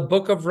 the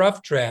book of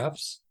rough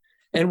drafts,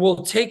 and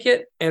we'll take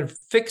it and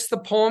fix the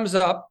poems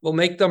up. We'll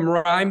make them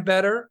rhyme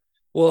better.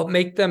 We'll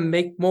make them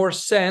make more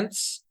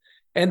sense.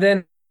 And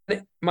then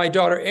my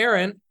daughter,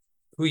 Erin,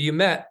 who you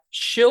met,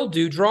 she'll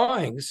do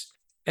drawings,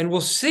 and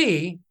we'll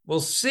see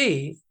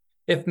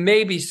if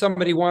maybe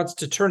somebody wants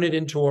to turn it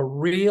into a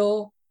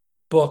real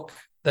book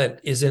that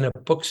is in a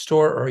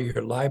bookstore or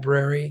your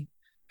library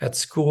at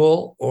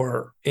school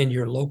or in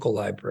your local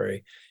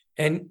library.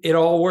 And it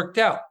all worked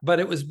out.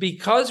 But it was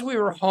because we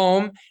were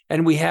home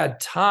and we had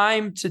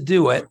time to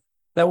do it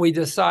that we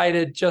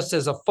decided, just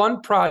as a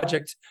fun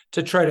project,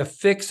 to try to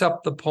fix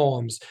up the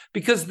poems.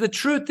 Because the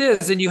truth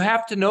is, and you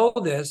have to know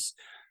this,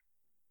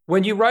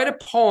 when you write a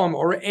poem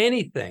or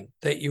anything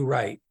that you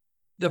write,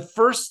 the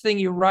first thing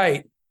you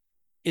write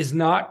is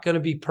not going to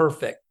be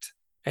perfect.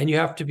 And you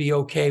have to be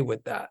okay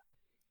with that.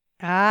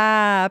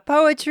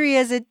 Poetry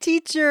as a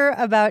teacher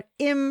about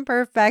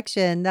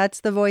imperfection. That's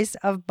the voice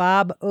of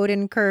Bob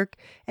Odenkirk.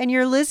 And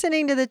you're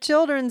listening to the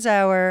Children's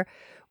Hour.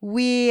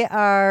 We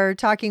are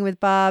talking with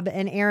Bob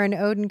and Erin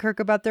Odenkirk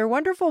about their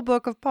wonderful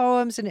book of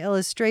poems and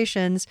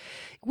illustrations.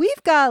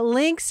 We've got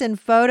links and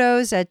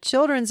photos at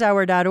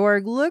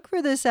childrenshour.org. Look for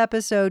this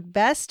episode,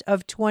 Best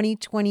of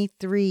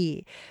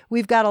 2023.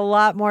 We've got a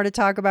lot more to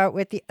talk about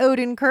with the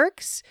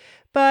Odenkirks,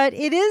 but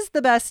it is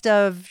the best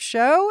of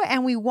show,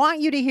 and we want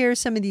you to hear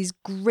some of these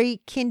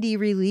great kindy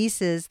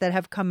releases that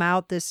have come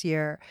out this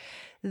year.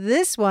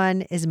 This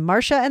one is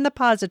Marcia and the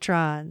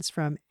Positrons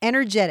from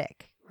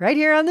Energetic, right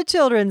here on the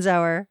Children's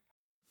Hour.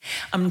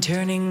 I'm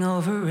turning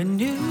over a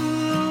new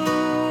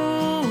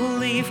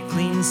leaf,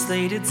 clean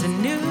slate, it's a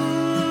new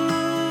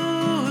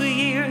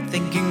year.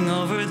 Thinking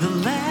over the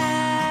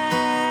last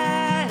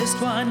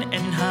one,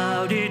 and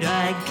how did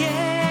I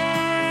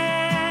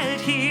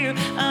get here?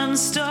 I'm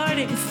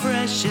starting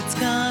fresh, it's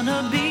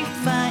gonna be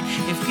fine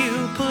if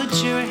you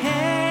put your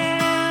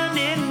hand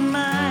in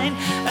mine.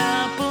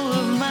 Apple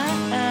of my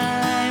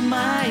eye,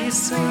 my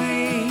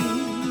sweet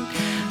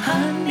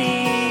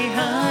honey,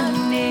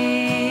 honey.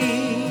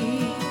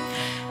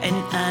 And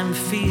I'm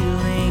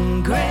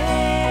feeling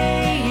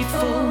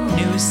grateful,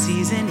 new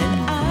season,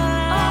 and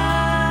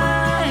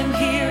I'm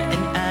here,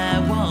 and I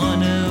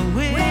wanna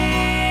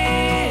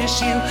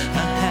wish you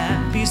a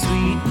happy,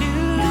 sweet new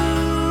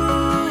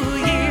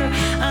year.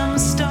 I'm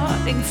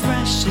starting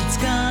fresh, it's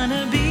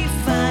gonna be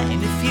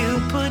fine if you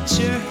put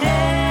your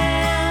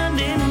hand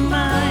in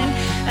mine.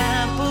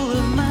 Apple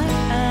of my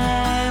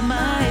eye,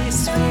 my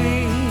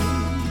sweet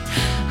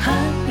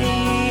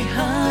honey,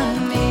 honey.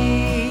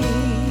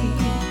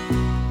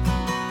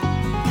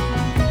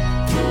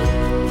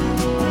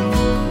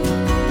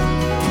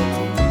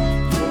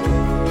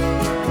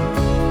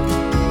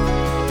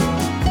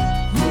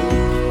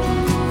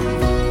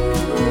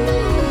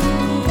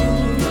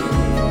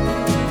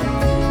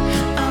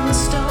 I'm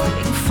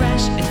starting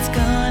fresh, it's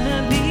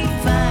gonna be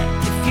fine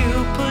if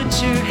you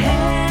put your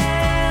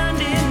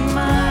hand in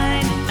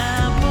mine.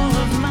 Apple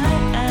of my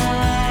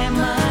eye,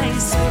 my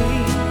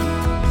sweet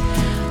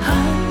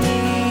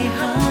honey,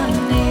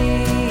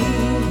 honey.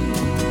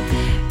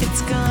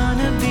 It's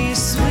gonna be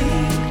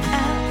sweet.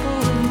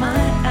 Apple of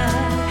my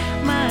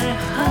eye, my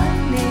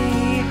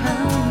honey,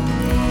 honey.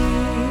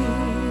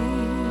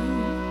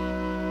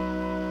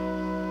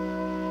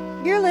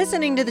 You're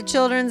listening to the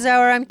Children's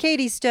Hour. I'm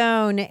Katie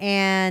Stone,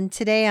 and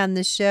today on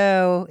the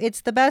show,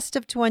 it's the best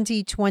of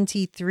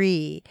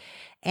 2023.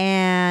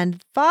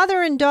 And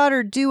father and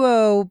daughter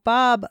duo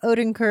Bob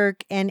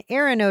Odenkirk and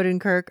Erin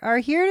Odenkirk are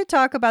here to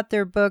talk about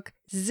their book,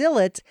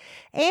 Zilot,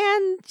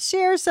 and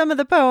share some of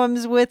the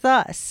poems with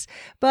us.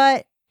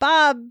 But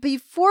Bob,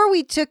 before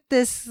we took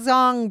this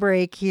song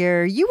break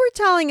here, you were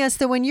telling us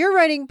that when you're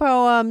writing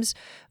poems,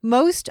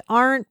 most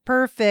aren't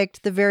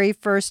perfect the very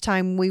first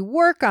time we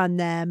work on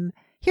them.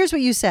 Here's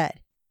what you said.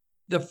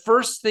 The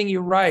first thing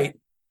you write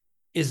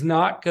is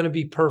not going to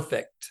be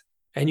perfect,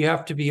 and you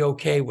have to be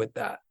okay with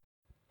that.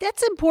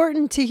 That's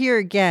important to hear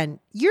again.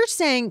 You're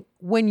saying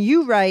when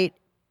you write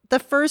the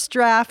first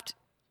draft,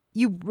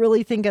 you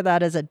really think of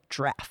that as a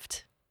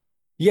draft.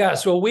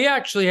 Yes, well, we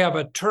actually have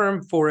a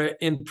term for it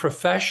in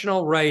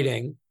professional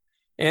writing,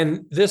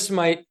 and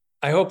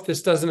I hope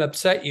this doesn't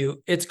upset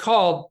you. It's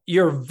called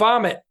your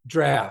vomit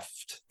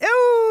draft.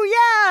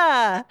 Oh,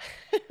 yeah.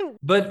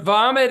 But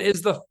vomit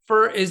is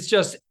is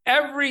just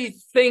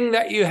everything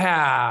that you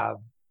have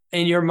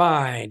in your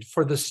mind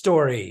for the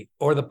story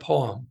or the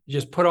poem. You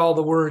just put all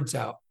the words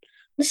out.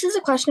 This is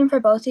a question for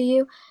both of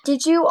you.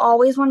 Did you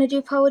always want to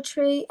do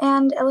poetry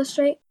and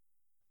illustrate?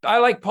 I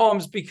like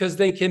poems because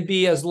they can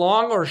be as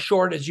long or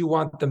short as you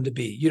want them to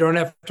be. You don't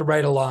have to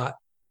write a lot.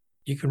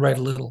 You can write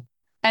a little.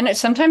 And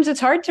sometimes it's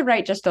hard to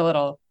write just a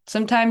little.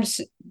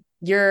 Sometimes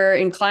you're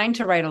inclined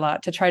to write a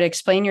lot to try to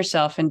explain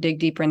yourself and dig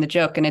deeper in the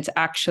joke. And it's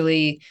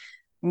actually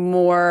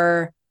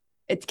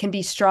it can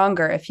be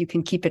stronger if you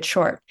can keep it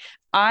short.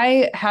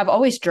 I have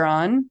always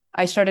drawn.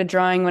 I started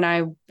drawing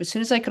as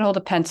soon as I could hold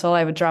a pencil.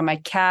 I would draw my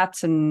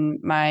cats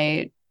and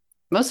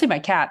mostly my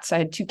cats. I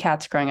had 2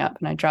 cats growing up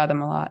and I draw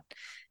them a lot.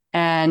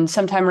 And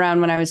sometime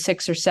around when I was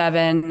 6 or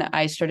 7,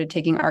 I started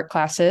taking art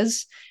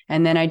classes.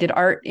 And then I did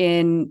art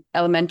in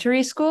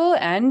elementary school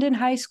and in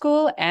high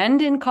school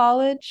and in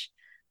college.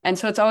 And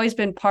so it's always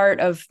been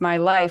part of my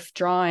life,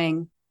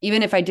 drawing.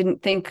 Even if I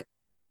didn't think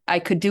I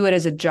could do it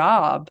as a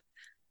job,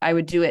 I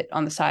would do it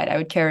on the side. I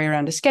would carry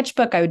around a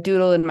sketchbook. I would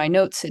doodle in my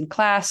notes in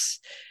class.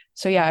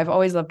 So yeah, I've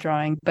always loved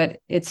drawing, but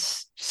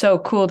it's so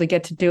cool to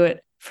get to do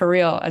it for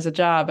real as a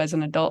job, as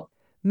an adult.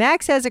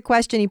 Max has a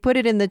question. He put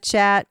it in the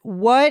chat.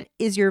 What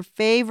is your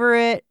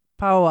favorite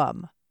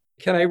poem?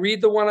 Can I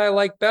read the one I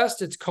like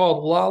best? It's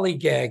called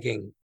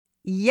Lollygagging.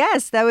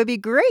 Yes, that would be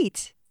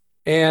great.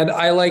 And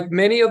I like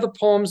many of the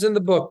poems in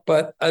the book,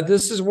 but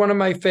this is one of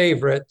my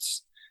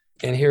favorites.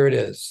 And here it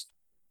is.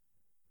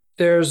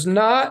 There's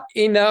not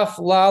enough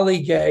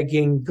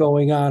lollygagging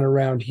going on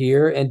around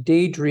here, and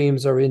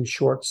daydreams are in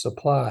short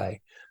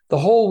supply. The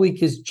whole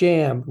week is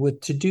jammed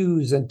with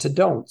to-dos and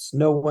to-don'ts.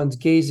 No one's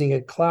gazing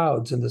at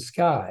clouds in the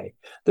sky.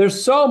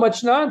 There's so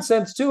much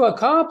nonsense to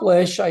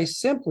accomplish, I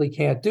simply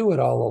can't do it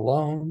all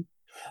alone.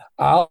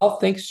 I'll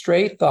think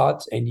stray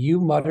thoughts, and you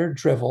mutter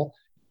drivel.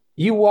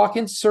 You walk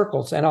in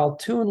circles, and I'll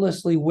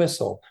tunelessly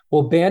whistle.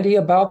 We'll bandy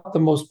about the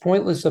most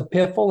pointless of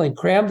piffle and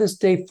cram this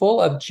day full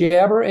of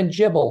jabber and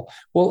jibble.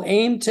 We'll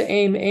aim to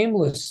aim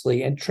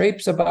aimlessly and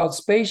traipse about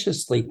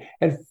spaciously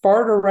and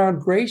fart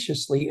around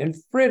graciously and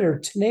fritter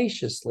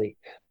tenaciously.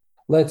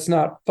 Let's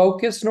not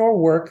focus nor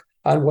work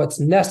on what's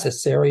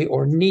necessary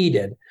or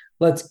needed.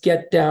 Let's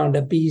get down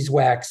to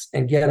beeswax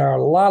and get our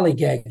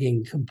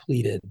lollygagging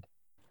completed.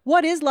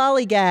 What is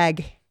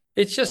lollygag?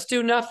 It's just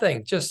do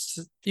nothing.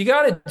 You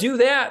got to do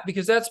that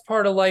because that's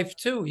part of life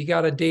too. You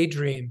got to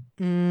daydream.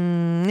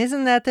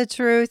 Isn't that the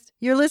truth?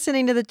 You're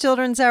listening to the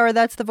Children's Hour.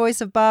 That's the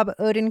voice of Bob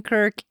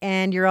Odenkirk.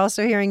 And you're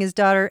also hearing his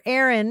daughter,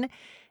 Erin.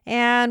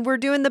 And we're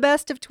doing the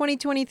best of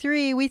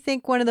 2023. We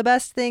think one of the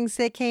best things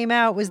that came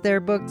out was their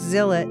book,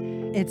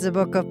 Zilot. It's a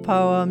book of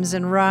poems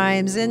and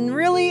rhymes and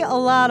really a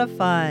lot of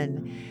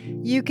fun.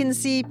 You can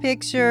see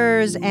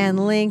pictures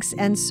and links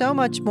and so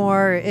much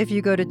more if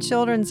you go to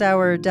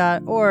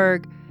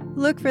childrenshour.org.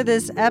 Look for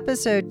this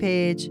episode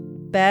page,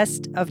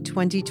 Best of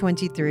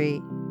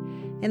 2023.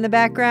 In the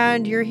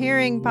background, you're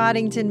hearing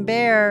Poddington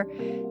Bear.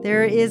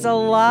 There is a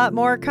lot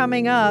more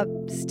coming up.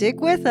 Stick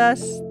with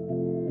us.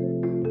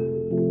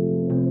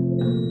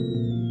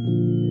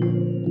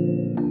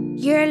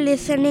 You're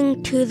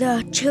listening to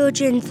the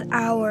Children's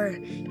Hour,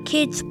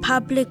 Kids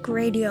Public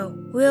Radio.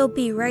 We'll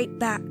be right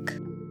back.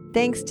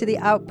 Thanks to the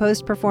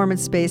Outpost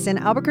Performance Space in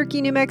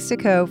Albuquerque, New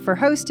Mexico for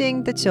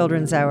hosting the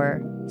Children's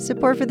Hour.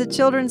 Support for the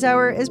Children's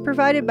Hour is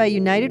provided by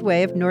United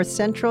Way of North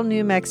Central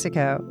New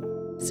Mexico.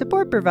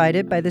 Support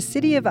provided by the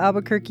City of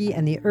Albuquerque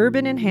and the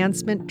Urban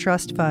Enhancement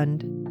Trust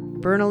Fund.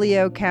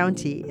 Bernalillo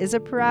County is a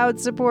proud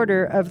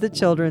supporter of the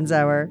Children's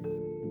Hour.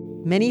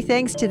 Many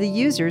thanks to the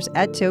users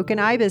at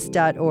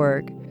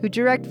tokenibis.org who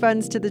direct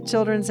funds to the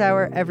Children's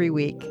Hour every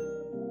week.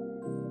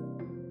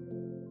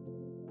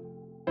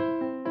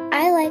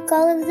 I like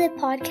all of the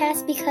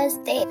podcasts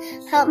because they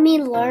help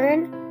me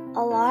learn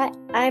a lot.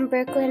 I'm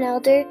Brooklyn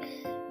Elder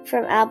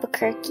from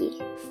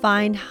Albuquerque.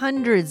 Find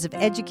hundreds of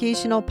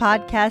educational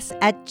podcasts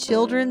at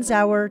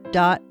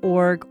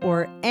childrenshour.org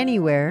or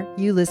anywhere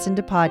you listen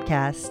to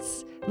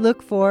podcasts.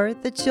 Look for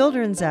the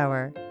Children's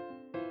Hour.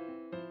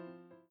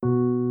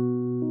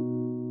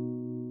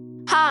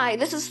 Hi,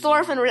 this is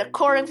Thorfinn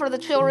recording for the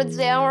Children's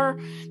Hour,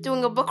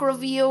 doing a book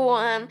review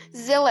on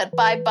Zilot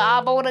by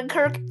Bob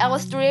Odenkirk,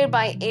 illustrated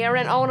by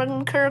Erin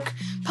Odenkirk,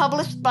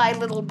 published by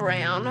Little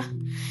Brown.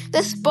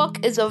 This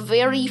book is a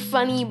very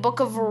funny book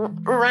of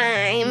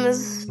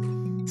rhymes,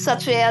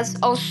 such as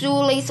 "Oh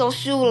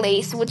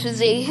Shoelace," which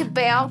is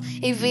about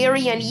a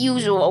very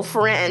unusual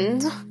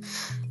friend.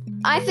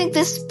 I think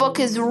this book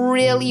is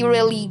really,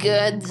 really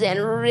good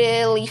and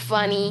really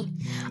funny.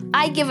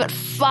 I give it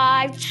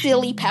 5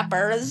 chili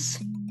peppers.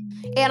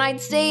 and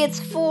I'd say it's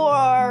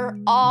for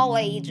all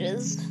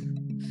ages.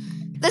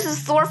 This is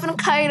Thorfinn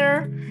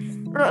Kiter,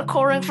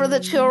 recording for the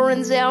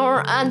Children's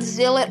Hour on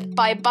Zilot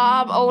by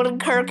Bob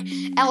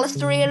Odenkirk,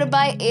 illustrated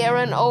by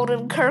Erin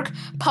Odenkirk,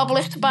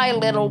 published by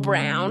Little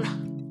Brown.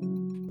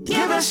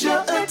 Give us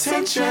your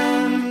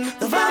attention,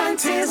 the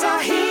volunteers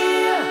are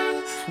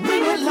here.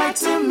 We would like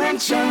to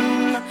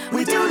mention,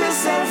 we do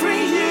this every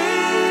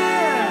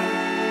year.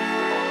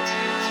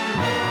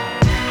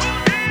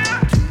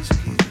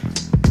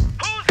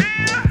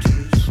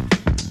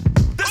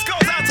 This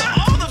goes out to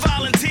all the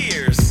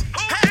volunteers.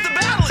 Half the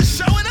battle is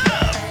showing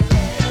up.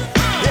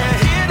 They're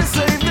here to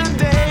save the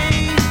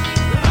day.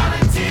 The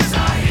volunteers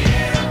are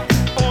here.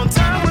 On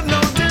time with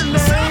no delay.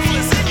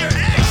 Selfless in your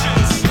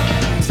actions.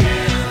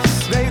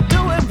 They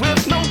do it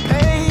with no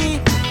pay.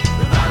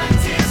 The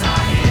volunteers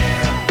are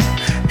here.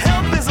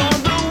 Help is on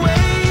the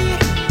way.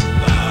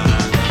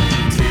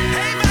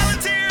 Hey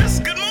volunteers,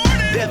 good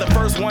morning. They're the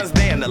first ones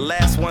there and the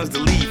last ones to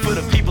leave. For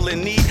the people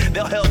in need,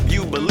 they'll help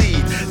you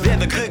believe. They're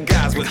the good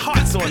guys with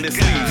hearts on their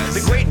sleeves.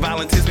 The great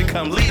volunteers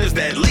become leaders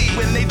that lead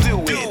when they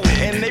do it.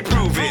 And they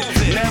prove it.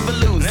 Never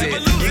lose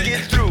it. You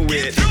get through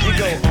it. You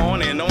go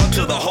on and on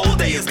till the whole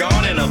day is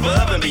gone and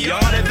above and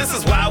beyond. And this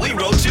is why we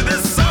wrote you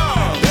this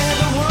song. They're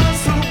the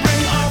ones who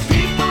bring our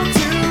people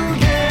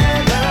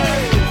together.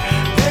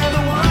 They're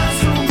the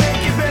ones who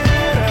make it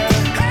better.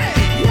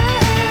 Hey,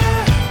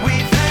 yeah. We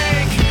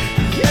thank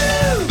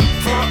you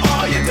for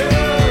all you do.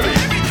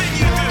 Everything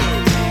you do.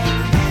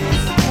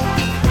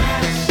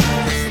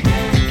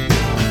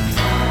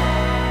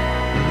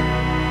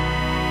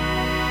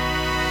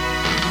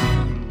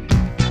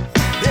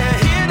 They're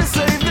here to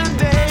save the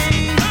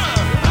day.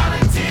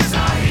 Volunteers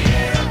are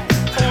here.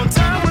 On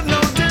time with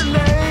no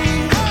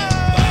delay.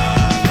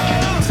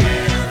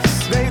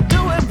 They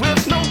do it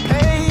with no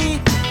pay.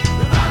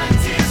 The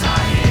volunteers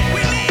are here.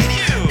 We need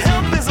you.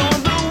 Help is on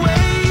the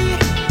way.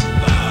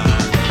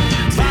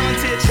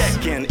 Volunteer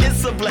check-in,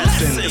 it's a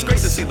blessing. It's great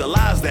to see the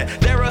lives that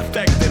they're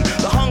affecting.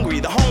 The hungry,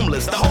 the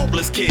homeless, the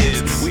hopeless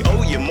kids. We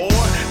owe you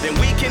more than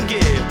we can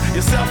give.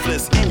 You're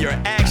selfless in your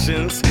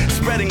actions.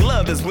 Spreading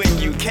love is when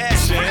you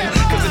cash in.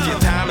 Cause if your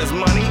time is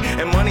money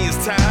and money is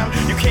time,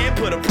 you can't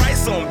put a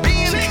price on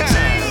being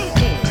kind.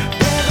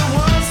 They're the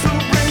ones who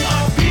bring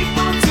our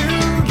people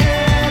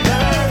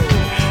together.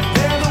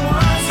 They're the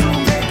ones who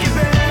make it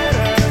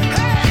better.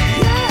 Hey,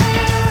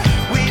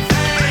 yeah. We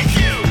thank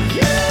you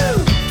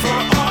for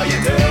all you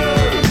do.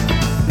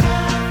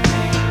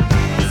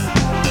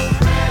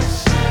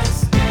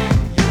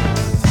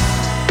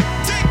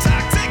 Tick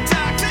tock, tick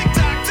tock, tick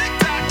tock, tick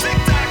tock, tick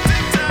tock,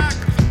 tick tock.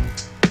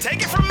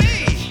 Take it from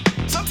me.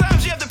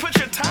 Sometimes you have to put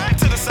your time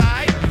to the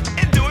side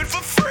and do it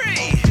for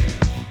free.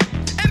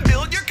 And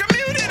build your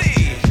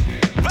community.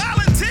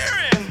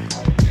 Volunteering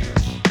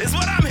is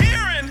what I'm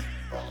hearing.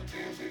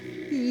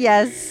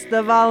 Yes,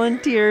 the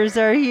volunteers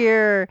are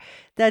here.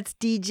 That's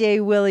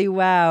DJ Willie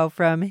Wow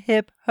from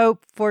Hip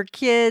Hope for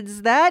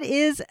Kids. That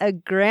is a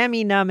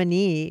Grammy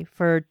nominee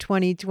for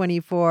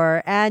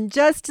 2024. And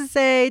just to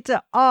say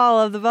to all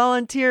of the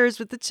volunteers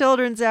with the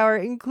Children's Hour,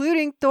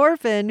 including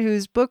Thorfinn,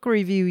 whose book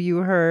review you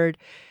heard,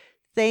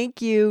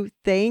 thank you,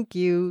 thank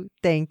you,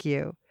 thank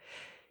you.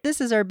 This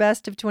is our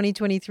Best of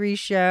 2023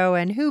 show,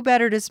 and who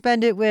better to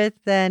spend it with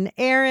than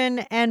Erin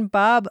and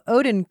Bob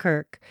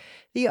Odenkirk,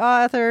 the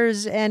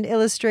authors and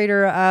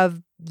illustrator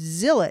of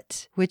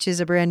Zilot, which is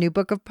a brand new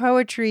book of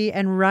poetry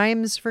and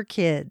rhymes for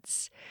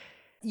kids.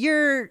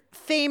 You're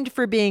famed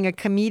for being a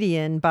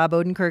comedian, Bob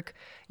Odenkirk.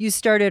 You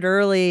started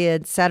early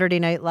at Saturday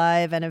Night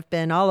Live and have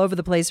been all over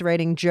the place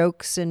writing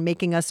jokes and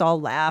making us all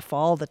laugh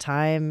all the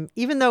time,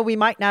 even though we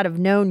might not have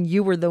known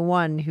you were the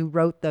one who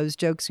wrote those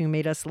jokes who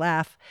made us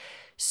laugh.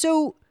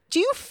 So do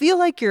you feel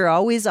like you're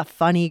always a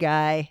funny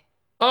guy?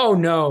 Oh,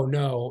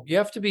 no. You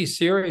have to be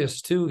serious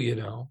too,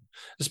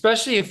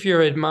 especially if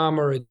you're a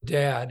mom or a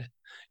dad.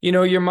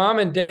 Your mom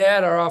and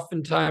dad are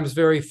oftentimes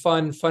very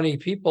fun, funny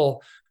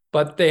people,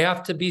 but they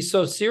have to be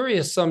so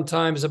serious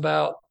sometimes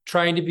about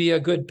trying to be a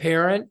good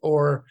parent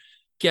or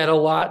get a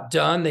lot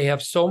done. They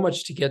have so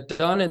much to get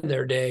done in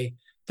their day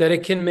that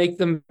it can make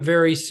them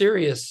very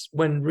serious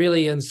when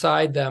really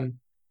inside them,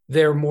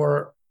 they're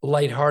more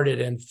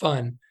lighthearted and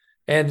fun.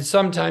 And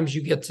sometimes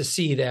you get to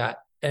see that,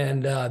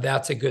 and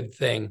that's a good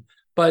thing.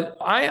 But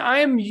I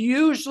am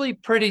usually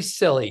pretty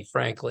silly,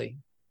 frankly.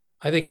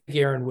 I think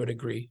Erin would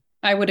agree.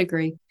 I would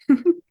agree.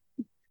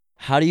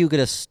 How do you get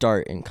a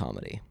start in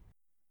comedy?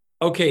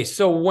 Okay,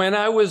 so when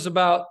I was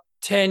about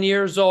 10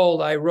 years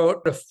old, I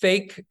wrote a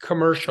fake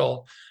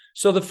commercial.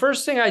 So the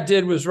first thing I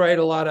did was write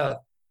a lot of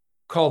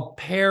called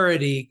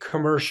parody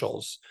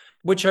commercials,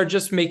 which are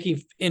just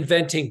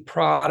inventing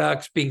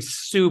products, being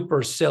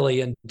super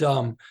silly and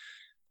dumb,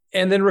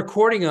 and then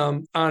recording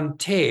them on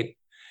tape.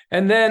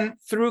 And then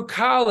through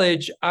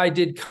college, I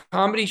did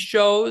comedy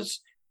shows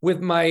with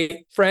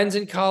my friends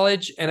in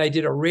college, and I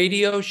did a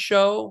radio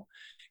show.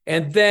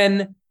 And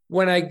then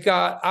when I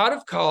got out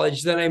of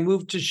college, then I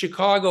moved to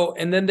Chicago,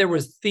 and then there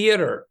was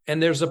theater.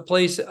 And there's a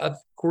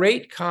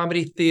great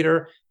comedy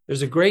theater.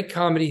 There's a great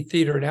comedy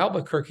theater in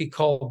Albuquerque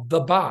called The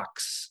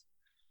Box.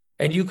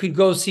 And you could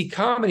go see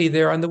comedy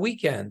there on the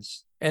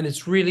weekends. And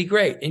it's really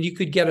great. And you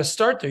could get a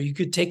start there. You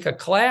could take a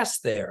class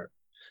there.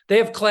 They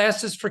have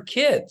classes for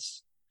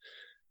kids.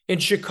 In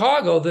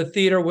Chicago, the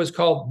theater was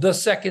called The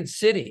Second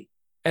City.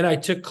 And I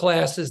took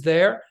classes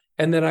there.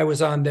 And then I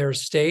was on their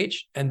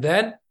stage. And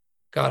then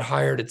got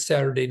hired at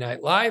Saturday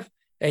Night Live.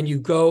 And you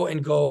go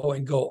and go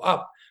and go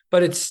up.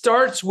 But it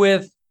starts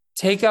with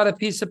take out a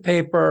piece of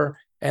paper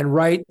and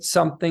write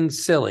something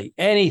silly,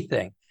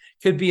 anything.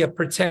 Could be a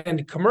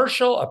pretend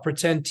commercial, a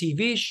pretend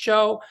TV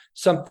show,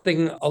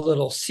 something, a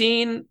little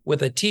scene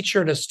with a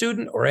teacher and a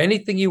student, or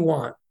anything you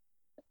want.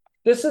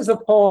 This is a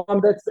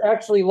poem that's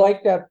actually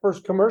like that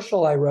first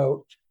commercial I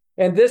wrote.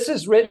 And this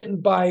is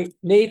written by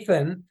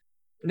Nathan.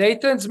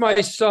 Nathan's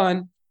my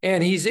son,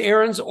 and he's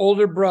Erin's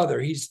older brother.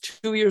 He's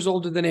 2 years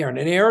older than Erin.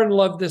 And Erin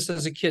loved this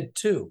as a kid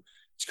too.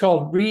 It's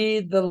called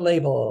Read the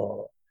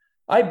Label.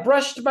 I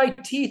brushed my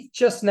teeth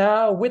just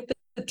now with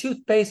the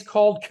toothpaste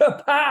called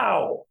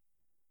Kapow.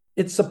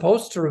 It's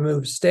supposed to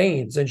remove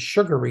stains and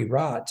sugary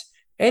rot,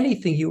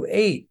 anything you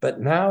ate but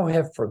now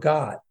have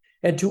forgot,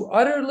 and to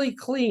utterly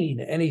clean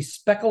any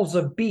speckles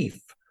of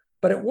beef.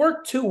 But it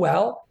worked too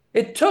well.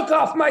 It took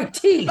off my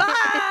teeth.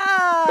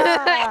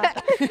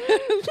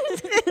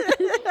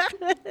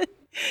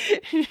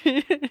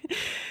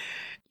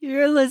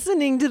 You're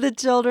listening to the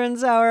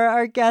Children's Hour.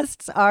 Our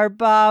guests are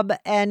Bob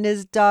and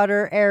his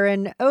daughter,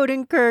 Erin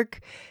Odenkirk.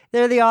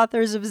 They're the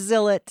authors of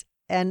Zilot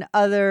and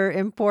Other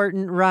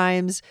Important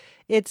Rhymes.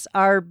 It's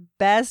our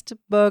best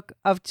book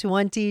of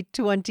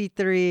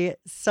 2023.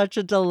 Such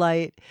a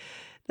delight.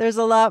 There's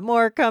a lot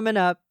more coming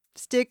up.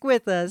 Stick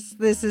with us.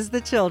 This is the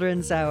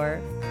Children's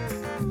Hour.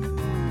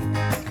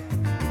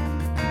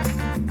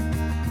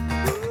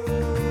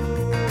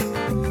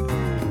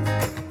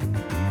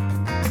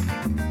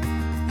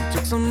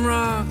 Took some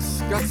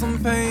rocks, got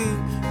some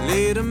pain,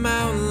 laid a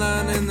mountain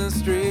line in the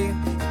street.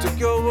 You took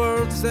your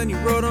words and you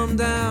wrote them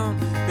down,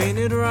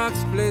 painted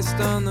rocks placed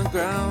on the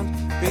ground.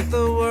 Paint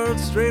the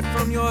words straight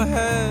from your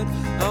head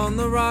on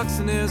the rocks,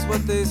 and here's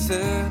what they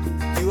said.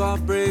 You are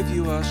brave,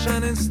 you are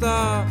shining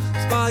star.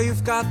 Smile,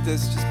 you've got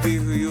this, just be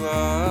who you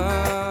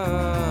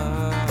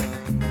are.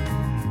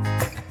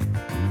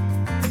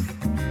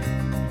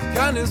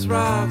 Kindness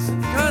rocks,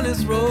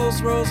 kindness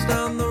rolls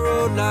down the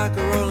road like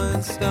a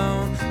rolling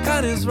stone.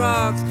 Kindness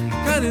rocks,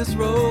 kindness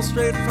rolls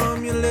straight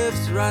from your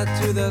lips right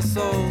to their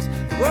souls.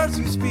 The words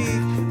you speak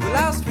will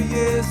last for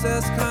years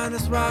as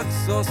kindness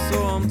rocks, or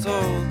so I'm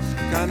told.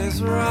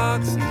 Kindness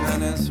rocks and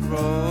kindness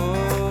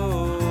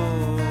rolls.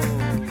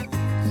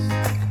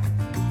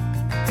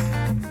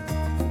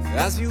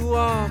 As you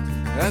walk,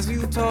 as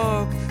you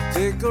talk,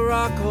 take a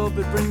rock, hope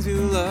it brings you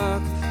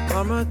luck.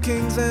 Karma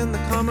kings and the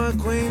karma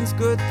queens,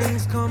 good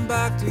things come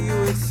back to you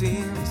it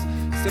seems.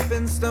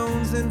 Stepping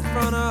stones in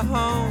front of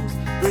homes,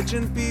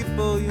 bridging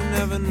people you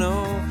never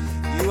know.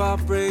 You are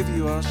brave,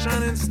 you are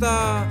shining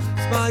star.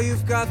 Smile,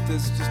 you've got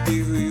this, just be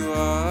who you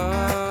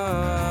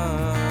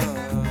are.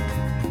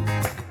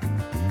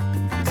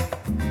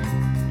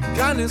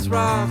 Kindness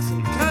rocks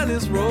and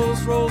kindness rolls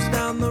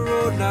down the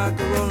road like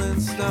a rolling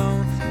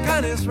stone.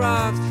 Kindness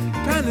rocks,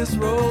 kindness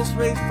rolls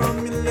straight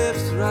from your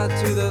lips right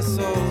to their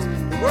souls.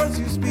 The words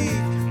you speak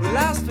will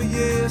last for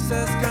years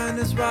as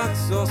kindness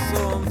rocks, or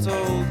so I'm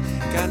told.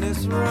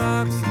 Kindness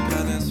rocks and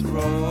kindness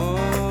rolls.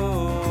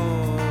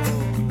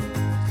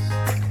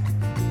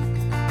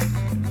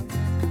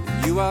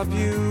 You are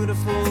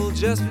beautiful,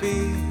 just be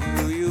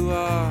who you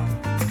are.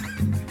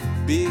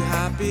 Be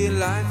happy,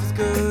 life is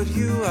good,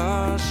 you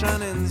are a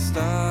shining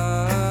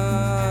star.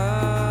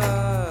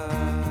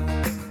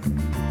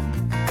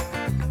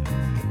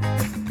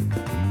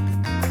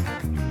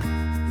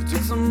 You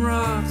took some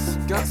rocks,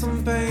 got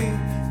some pain,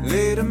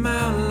 laid a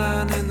mountain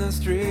line in the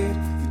street.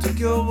 You took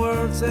your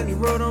words and you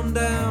wrote them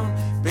down,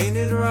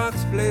 painted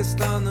rocks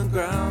placed on the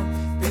ground.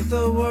 Paint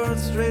the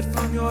words straight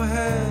from your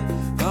head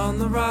on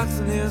the rocks,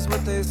 and here's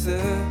what they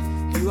said.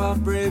 You are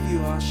brave, you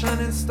are a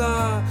shining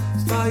star.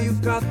 Smile,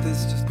 you've got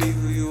this, just be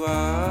who you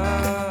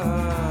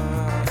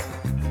are.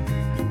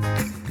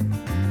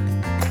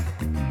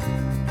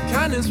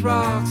 Kindness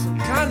rocks,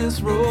 kindness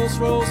rolls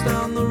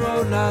down the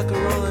road like a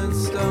rolling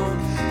stone.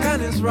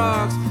 Kindness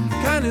rocks,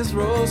 kindness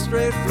rolls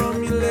straight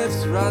from your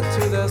lips right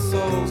to their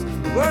souls.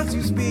 The words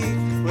you speak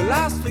will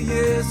last for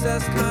years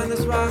as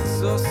kindness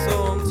rocks, or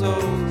so I'm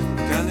told.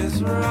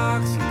 Kindness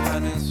rocks and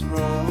kindness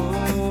rolls.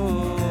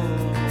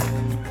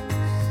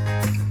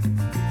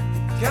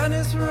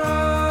 Kindness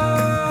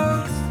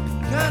rocks,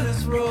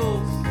 kindness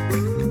rolls.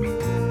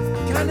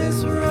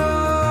 Kindness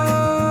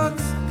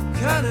rocks,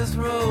 kindness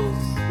rolls.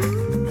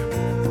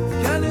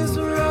 Kindness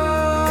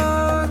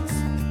rocks,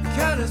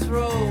 kindness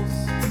rolls.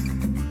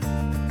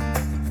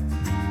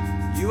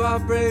 You are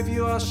brave,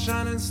 you are a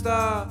shining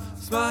star.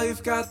 Smile,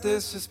 you've got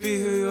this, just be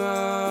who you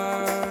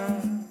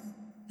are.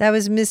 That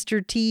was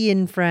Mr. T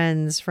and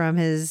Friends from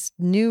his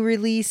new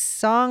release,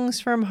 Songs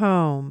from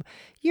Home.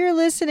 You're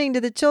listening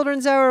to the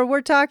Children's Hour.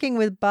 We're talking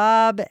with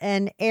Bob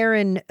and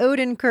Erin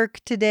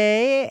Odenkirk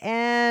today,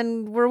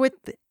 and we're with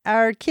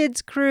our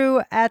kids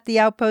crew at the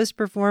Outpost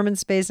Performance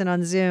Space and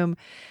on Zoom.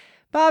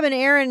 Bob and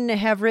Erin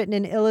have written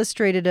and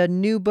illustrated a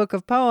new book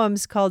of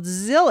poems called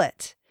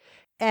Zilot.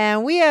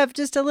 And we have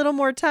just a little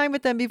more time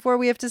with them before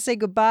we have to say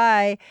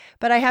goodbye.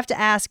 But I have to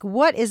ask,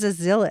 what is a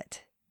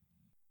zilot?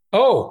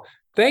 Oh,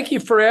 thank you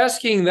for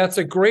asking. That's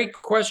a great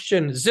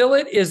question.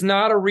 Zilot is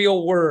not a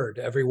real word,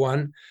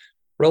 everyone.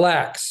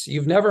 Relax.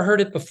 You've never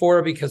heard it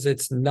before because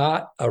it's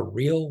not a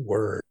real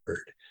word.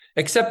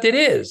 Except it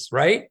is,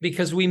 right?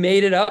 Because we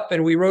made it up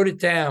and we wrote it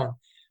down.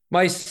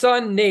 My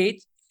son,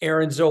 Nate,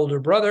 Erin's older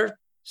brother,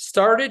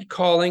 started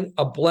calling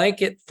a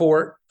blanket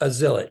fort a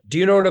zilot. Do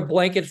you know what a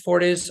blanket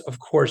fort is? Of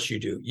course you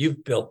do.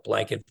 You've built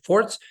blanket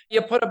forts.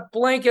 You put a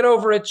blanket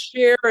over a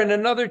chair and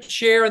another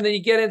chair, and then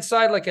you get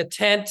inside like a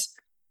tent.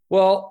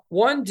 Well,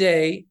 one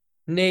day,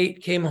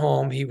 Nate came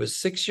home. He was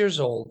 6 years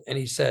old, and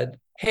he said,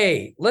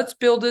 "Hey, let's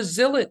build a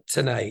zilot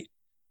tonight."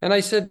 And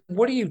I said,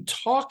 "What are you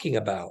talking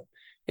about?"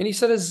 And he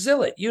said, "A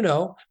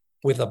zilot,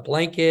 with a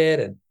blanket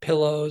and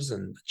pillows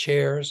and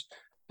chairs."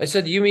 I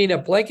said, "You mean a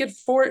blanket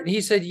fort?" And he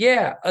said,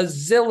 "Yeah, a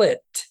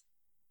zilot."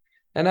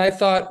 And I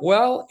thought,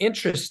 well,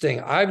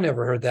 interesting. I've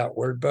never heard that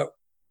word, but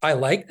I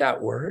like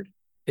that word.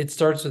 It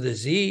starts with a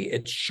Z.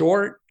 It's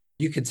short.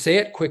 You can say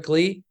it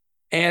quickly,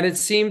 and it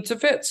seemed to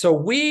fit. So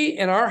we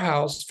in our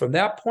house, from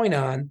that point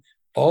on,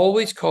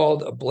 always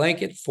called a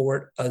blanket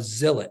fort a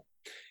zilot.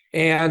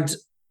 And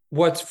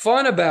what's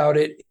fun about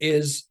it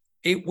is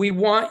we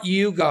want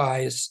you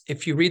guys,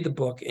 if you read the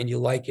book and you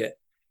like it,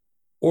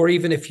 or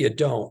even if you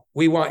don't,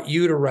 we want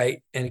you to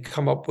write and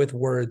come up with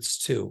words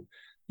too.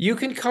 You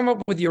can come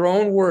up with your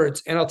own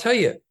words. And I'll tell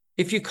you,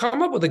 if you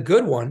come up with a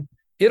good one,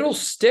 it'll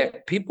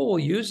stick. People will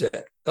use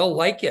it. They'll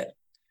like it.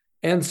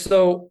 And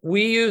so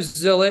we use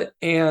Zilot,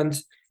 and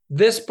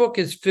this book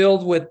is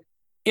filled with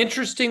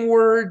interesting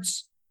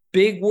words,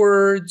 big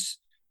words,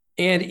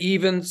 and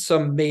even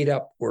some made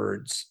up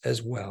words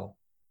as well.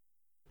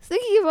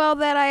 Thinking of all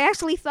that, I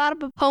actually thought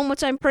of a poem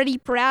which I'm pretty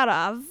proud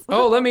of.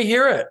 Oh, let me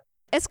hear it.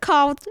 It's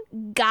called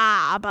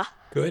Gob.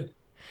 Good.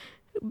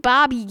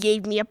 Bobby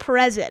gave me a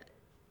present.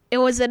 It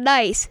was a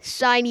nice,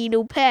 shiny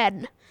new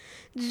pen.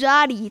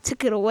 Johnny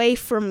took it away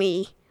from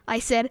me. I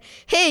said,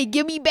 "Hey,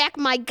 give me back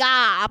my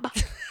gob."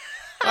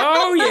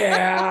 Oh,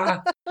 yeah.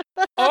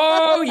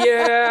 Oh,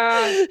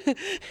 yeah.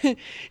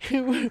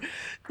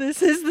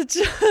 This is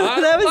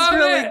that was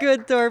really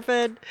good,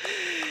 Thorfinn.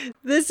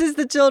 This is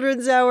the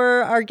Children's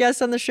Hour. Our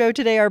guests on the show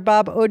today are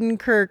Bob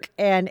Odenkirk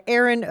and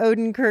Erin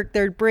Odenkirk.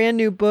 Their brand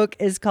new book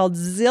is called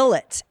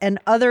Zilot and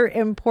Other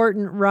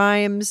Important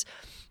Rhymes.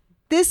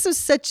 This is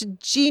such a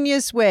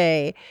genius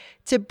way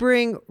to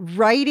bring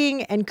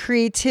writing and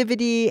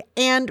creativity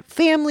and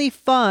family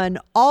fun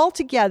all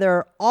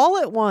together, all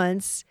at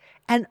once.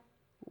 And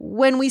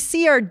when we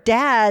see our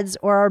dads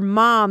or our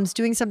moms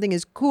doing something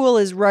as cool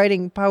as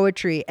writing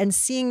poetry and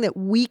seeing that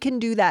we can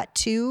do that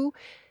too,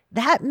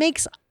 that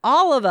makes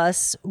all of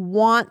us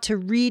want to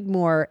read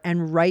more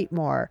and write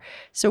more.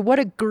 So what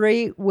a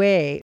great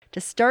way to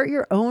start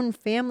your own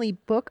family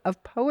book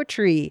of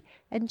poetry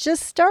and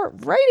just start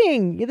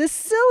writing the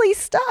silly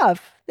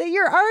stuff that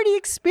you're already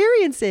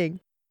experiencing.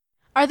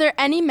 Are there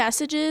any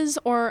messages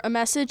or a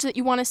message that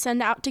you want to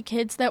send out to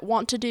kids that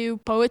want to do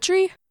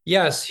poetry?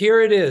 Yes,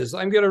 here it is.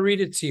 I'm going to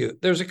read it to you.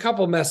 There's a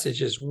couple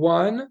messages.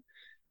 One,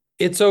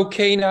 it's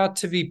okay not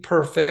to be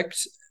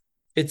perfect.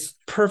 It's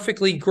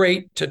perfectly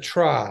great to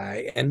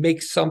try and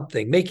make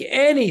something, make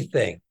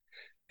anything.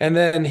 And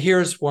then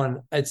here's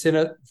one. It's in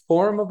a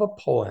form of a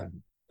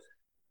poem.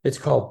 It's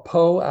called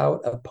Poe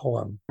Out a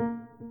Poem.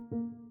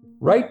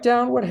 Write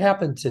down what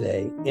happened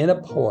today in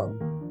a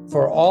poem,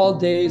 for all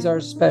days are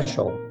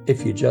special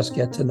if you just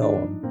get to know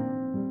them.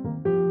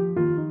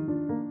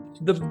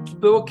 The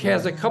book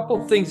has a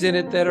couple things in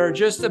it that are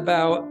just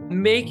about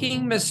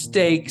making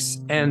mistakes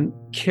and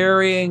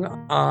carrying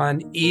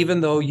on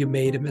even though you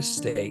made a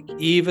mistake,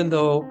 even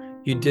though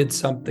you did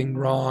something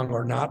wrong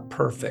or not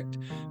perfect,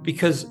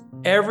 because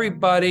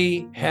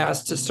everybody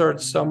has to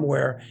start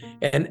somewhere.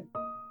 And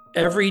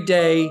every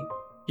day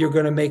you're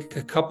going to make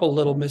a couple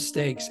little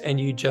mistakes and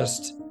you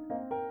just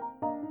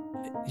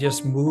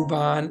move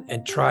on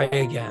and try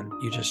again.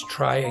 You just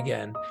try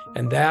again.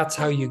 And that's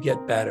how you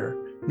get better.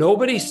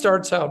 Nobody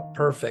starts out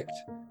perfect.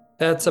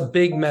 That's a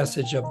big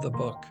message of the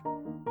book.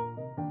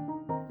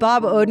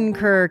 Bob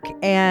Odenkirk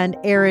and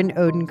Erin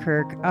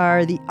Odenkirk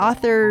are the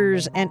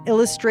authors and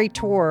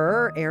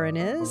illustrator, Erin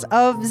is,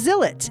 of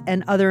Zilot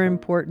and Other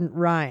Important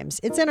Rhymes.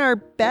 It's in our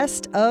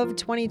best of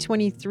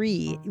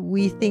 2023.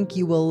 We think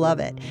you will love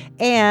it.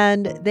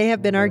 And they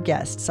have been our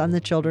guests on the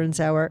Children's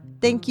Hour.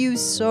 Thank you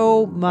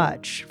so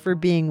much for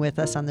being with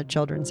us on the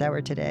Children's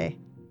Hour today.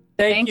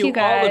 Thank you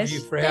guys. all of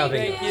you for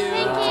having us.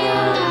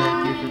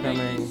 Thank you for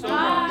coming.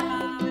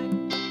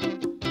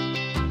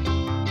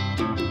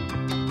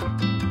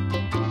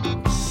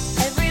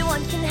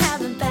 Everyone can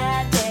have a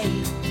bad day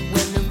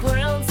when the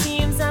world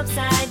seems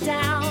upside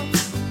down.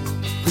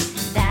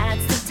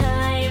 That's the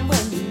time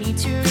when you need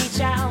to reach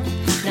out,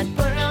 not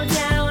burrow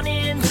down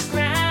in the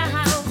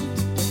ground.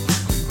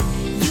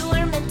 You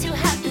are meant to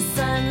have the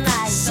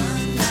sunlight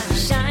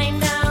shine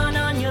down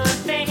on your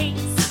face.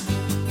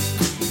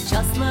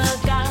 Just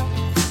look up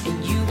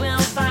and you will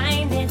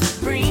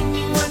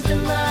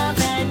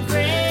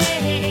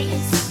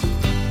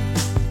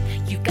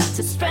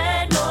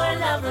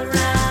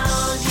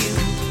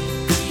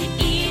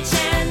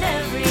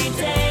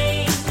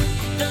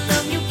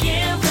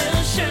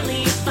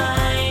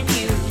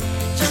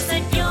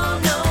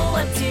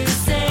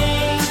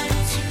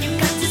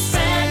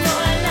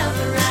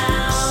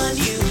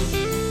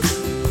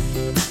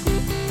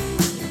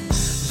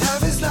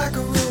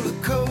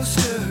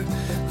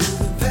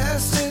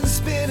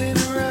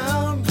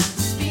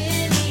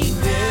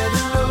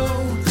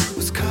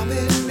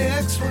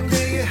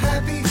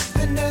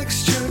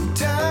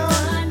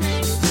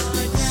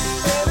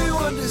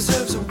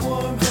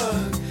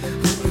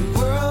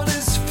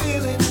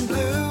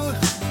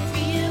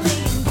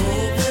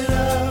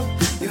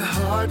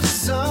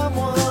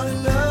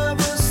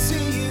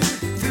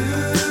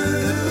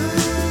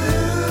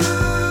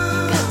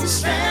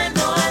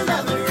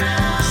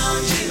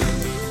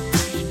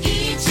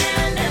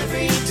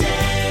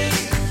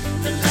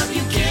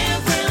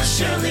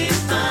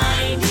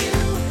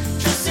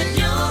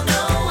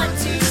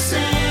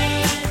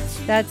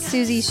That's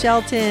Susie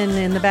Shelton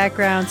in the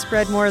background.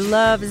 Spread More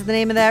Love is the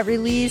name of that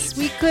release.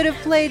 We could have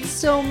played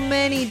so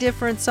many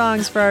different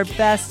songs for our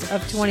Best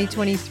of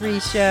 2023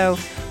 show.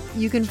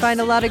 You can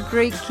find a lot of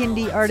great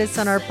Kindie artists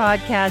on our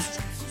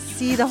podcast.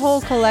 See the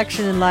whole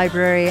collection and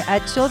library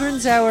at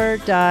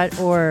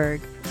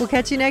childrenshour.org. We'll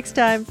catch you next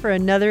time for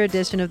another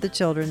edition of the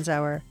Children's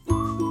Hour.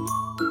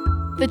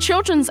 The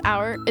Children's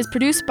Hour is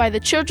produced by the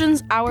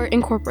Children's Hour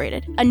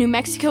Incorporated, a New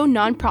Mexico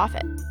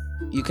nonprofit.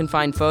 You can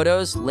find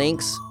photos,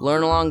 links,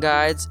 learn-along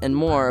guides, and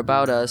more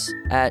about us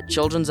at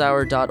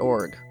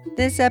childrenshour.org.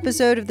 This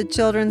episode of the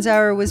Children's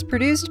Hour was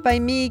produced by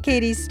me,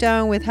 Katie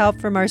Stone, with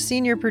help from our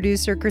senior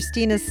producer,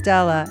 Christina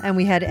Stella, and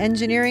we had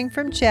engineering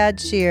from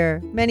Chad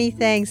Shear. Many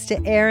thanks to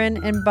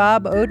Erin and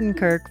Bob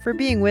Odenkirk for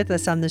being with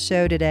us on the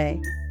show today.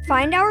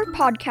 Find our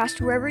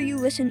podcast wherever you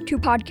listen to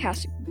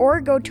podcasts,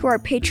 or go to our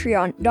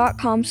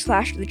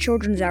patreon.com/The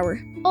Children's Hour.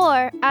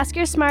 Or ask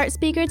your smart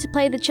speaker to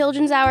play the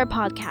Children's Hour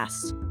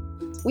podcast.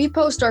 We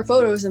post our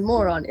photos and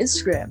more on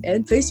Instagram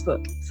and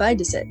Facebook. Find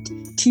us at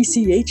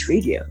TCH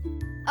Radio.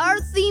 Our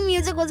theme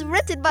music was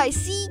written by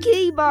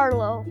C.K.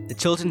 Barlow. The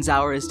Children's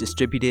Hour is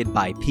distributed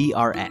by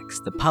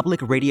PRX, the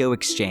Public Radio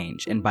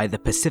Exchange, and by the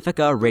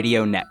Pacifica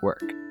Radio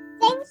Network.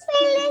 Thanks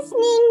for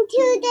listening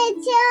to the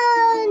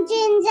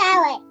Children's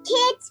Hour,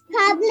 Kids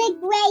Public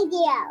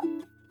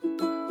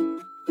Radio.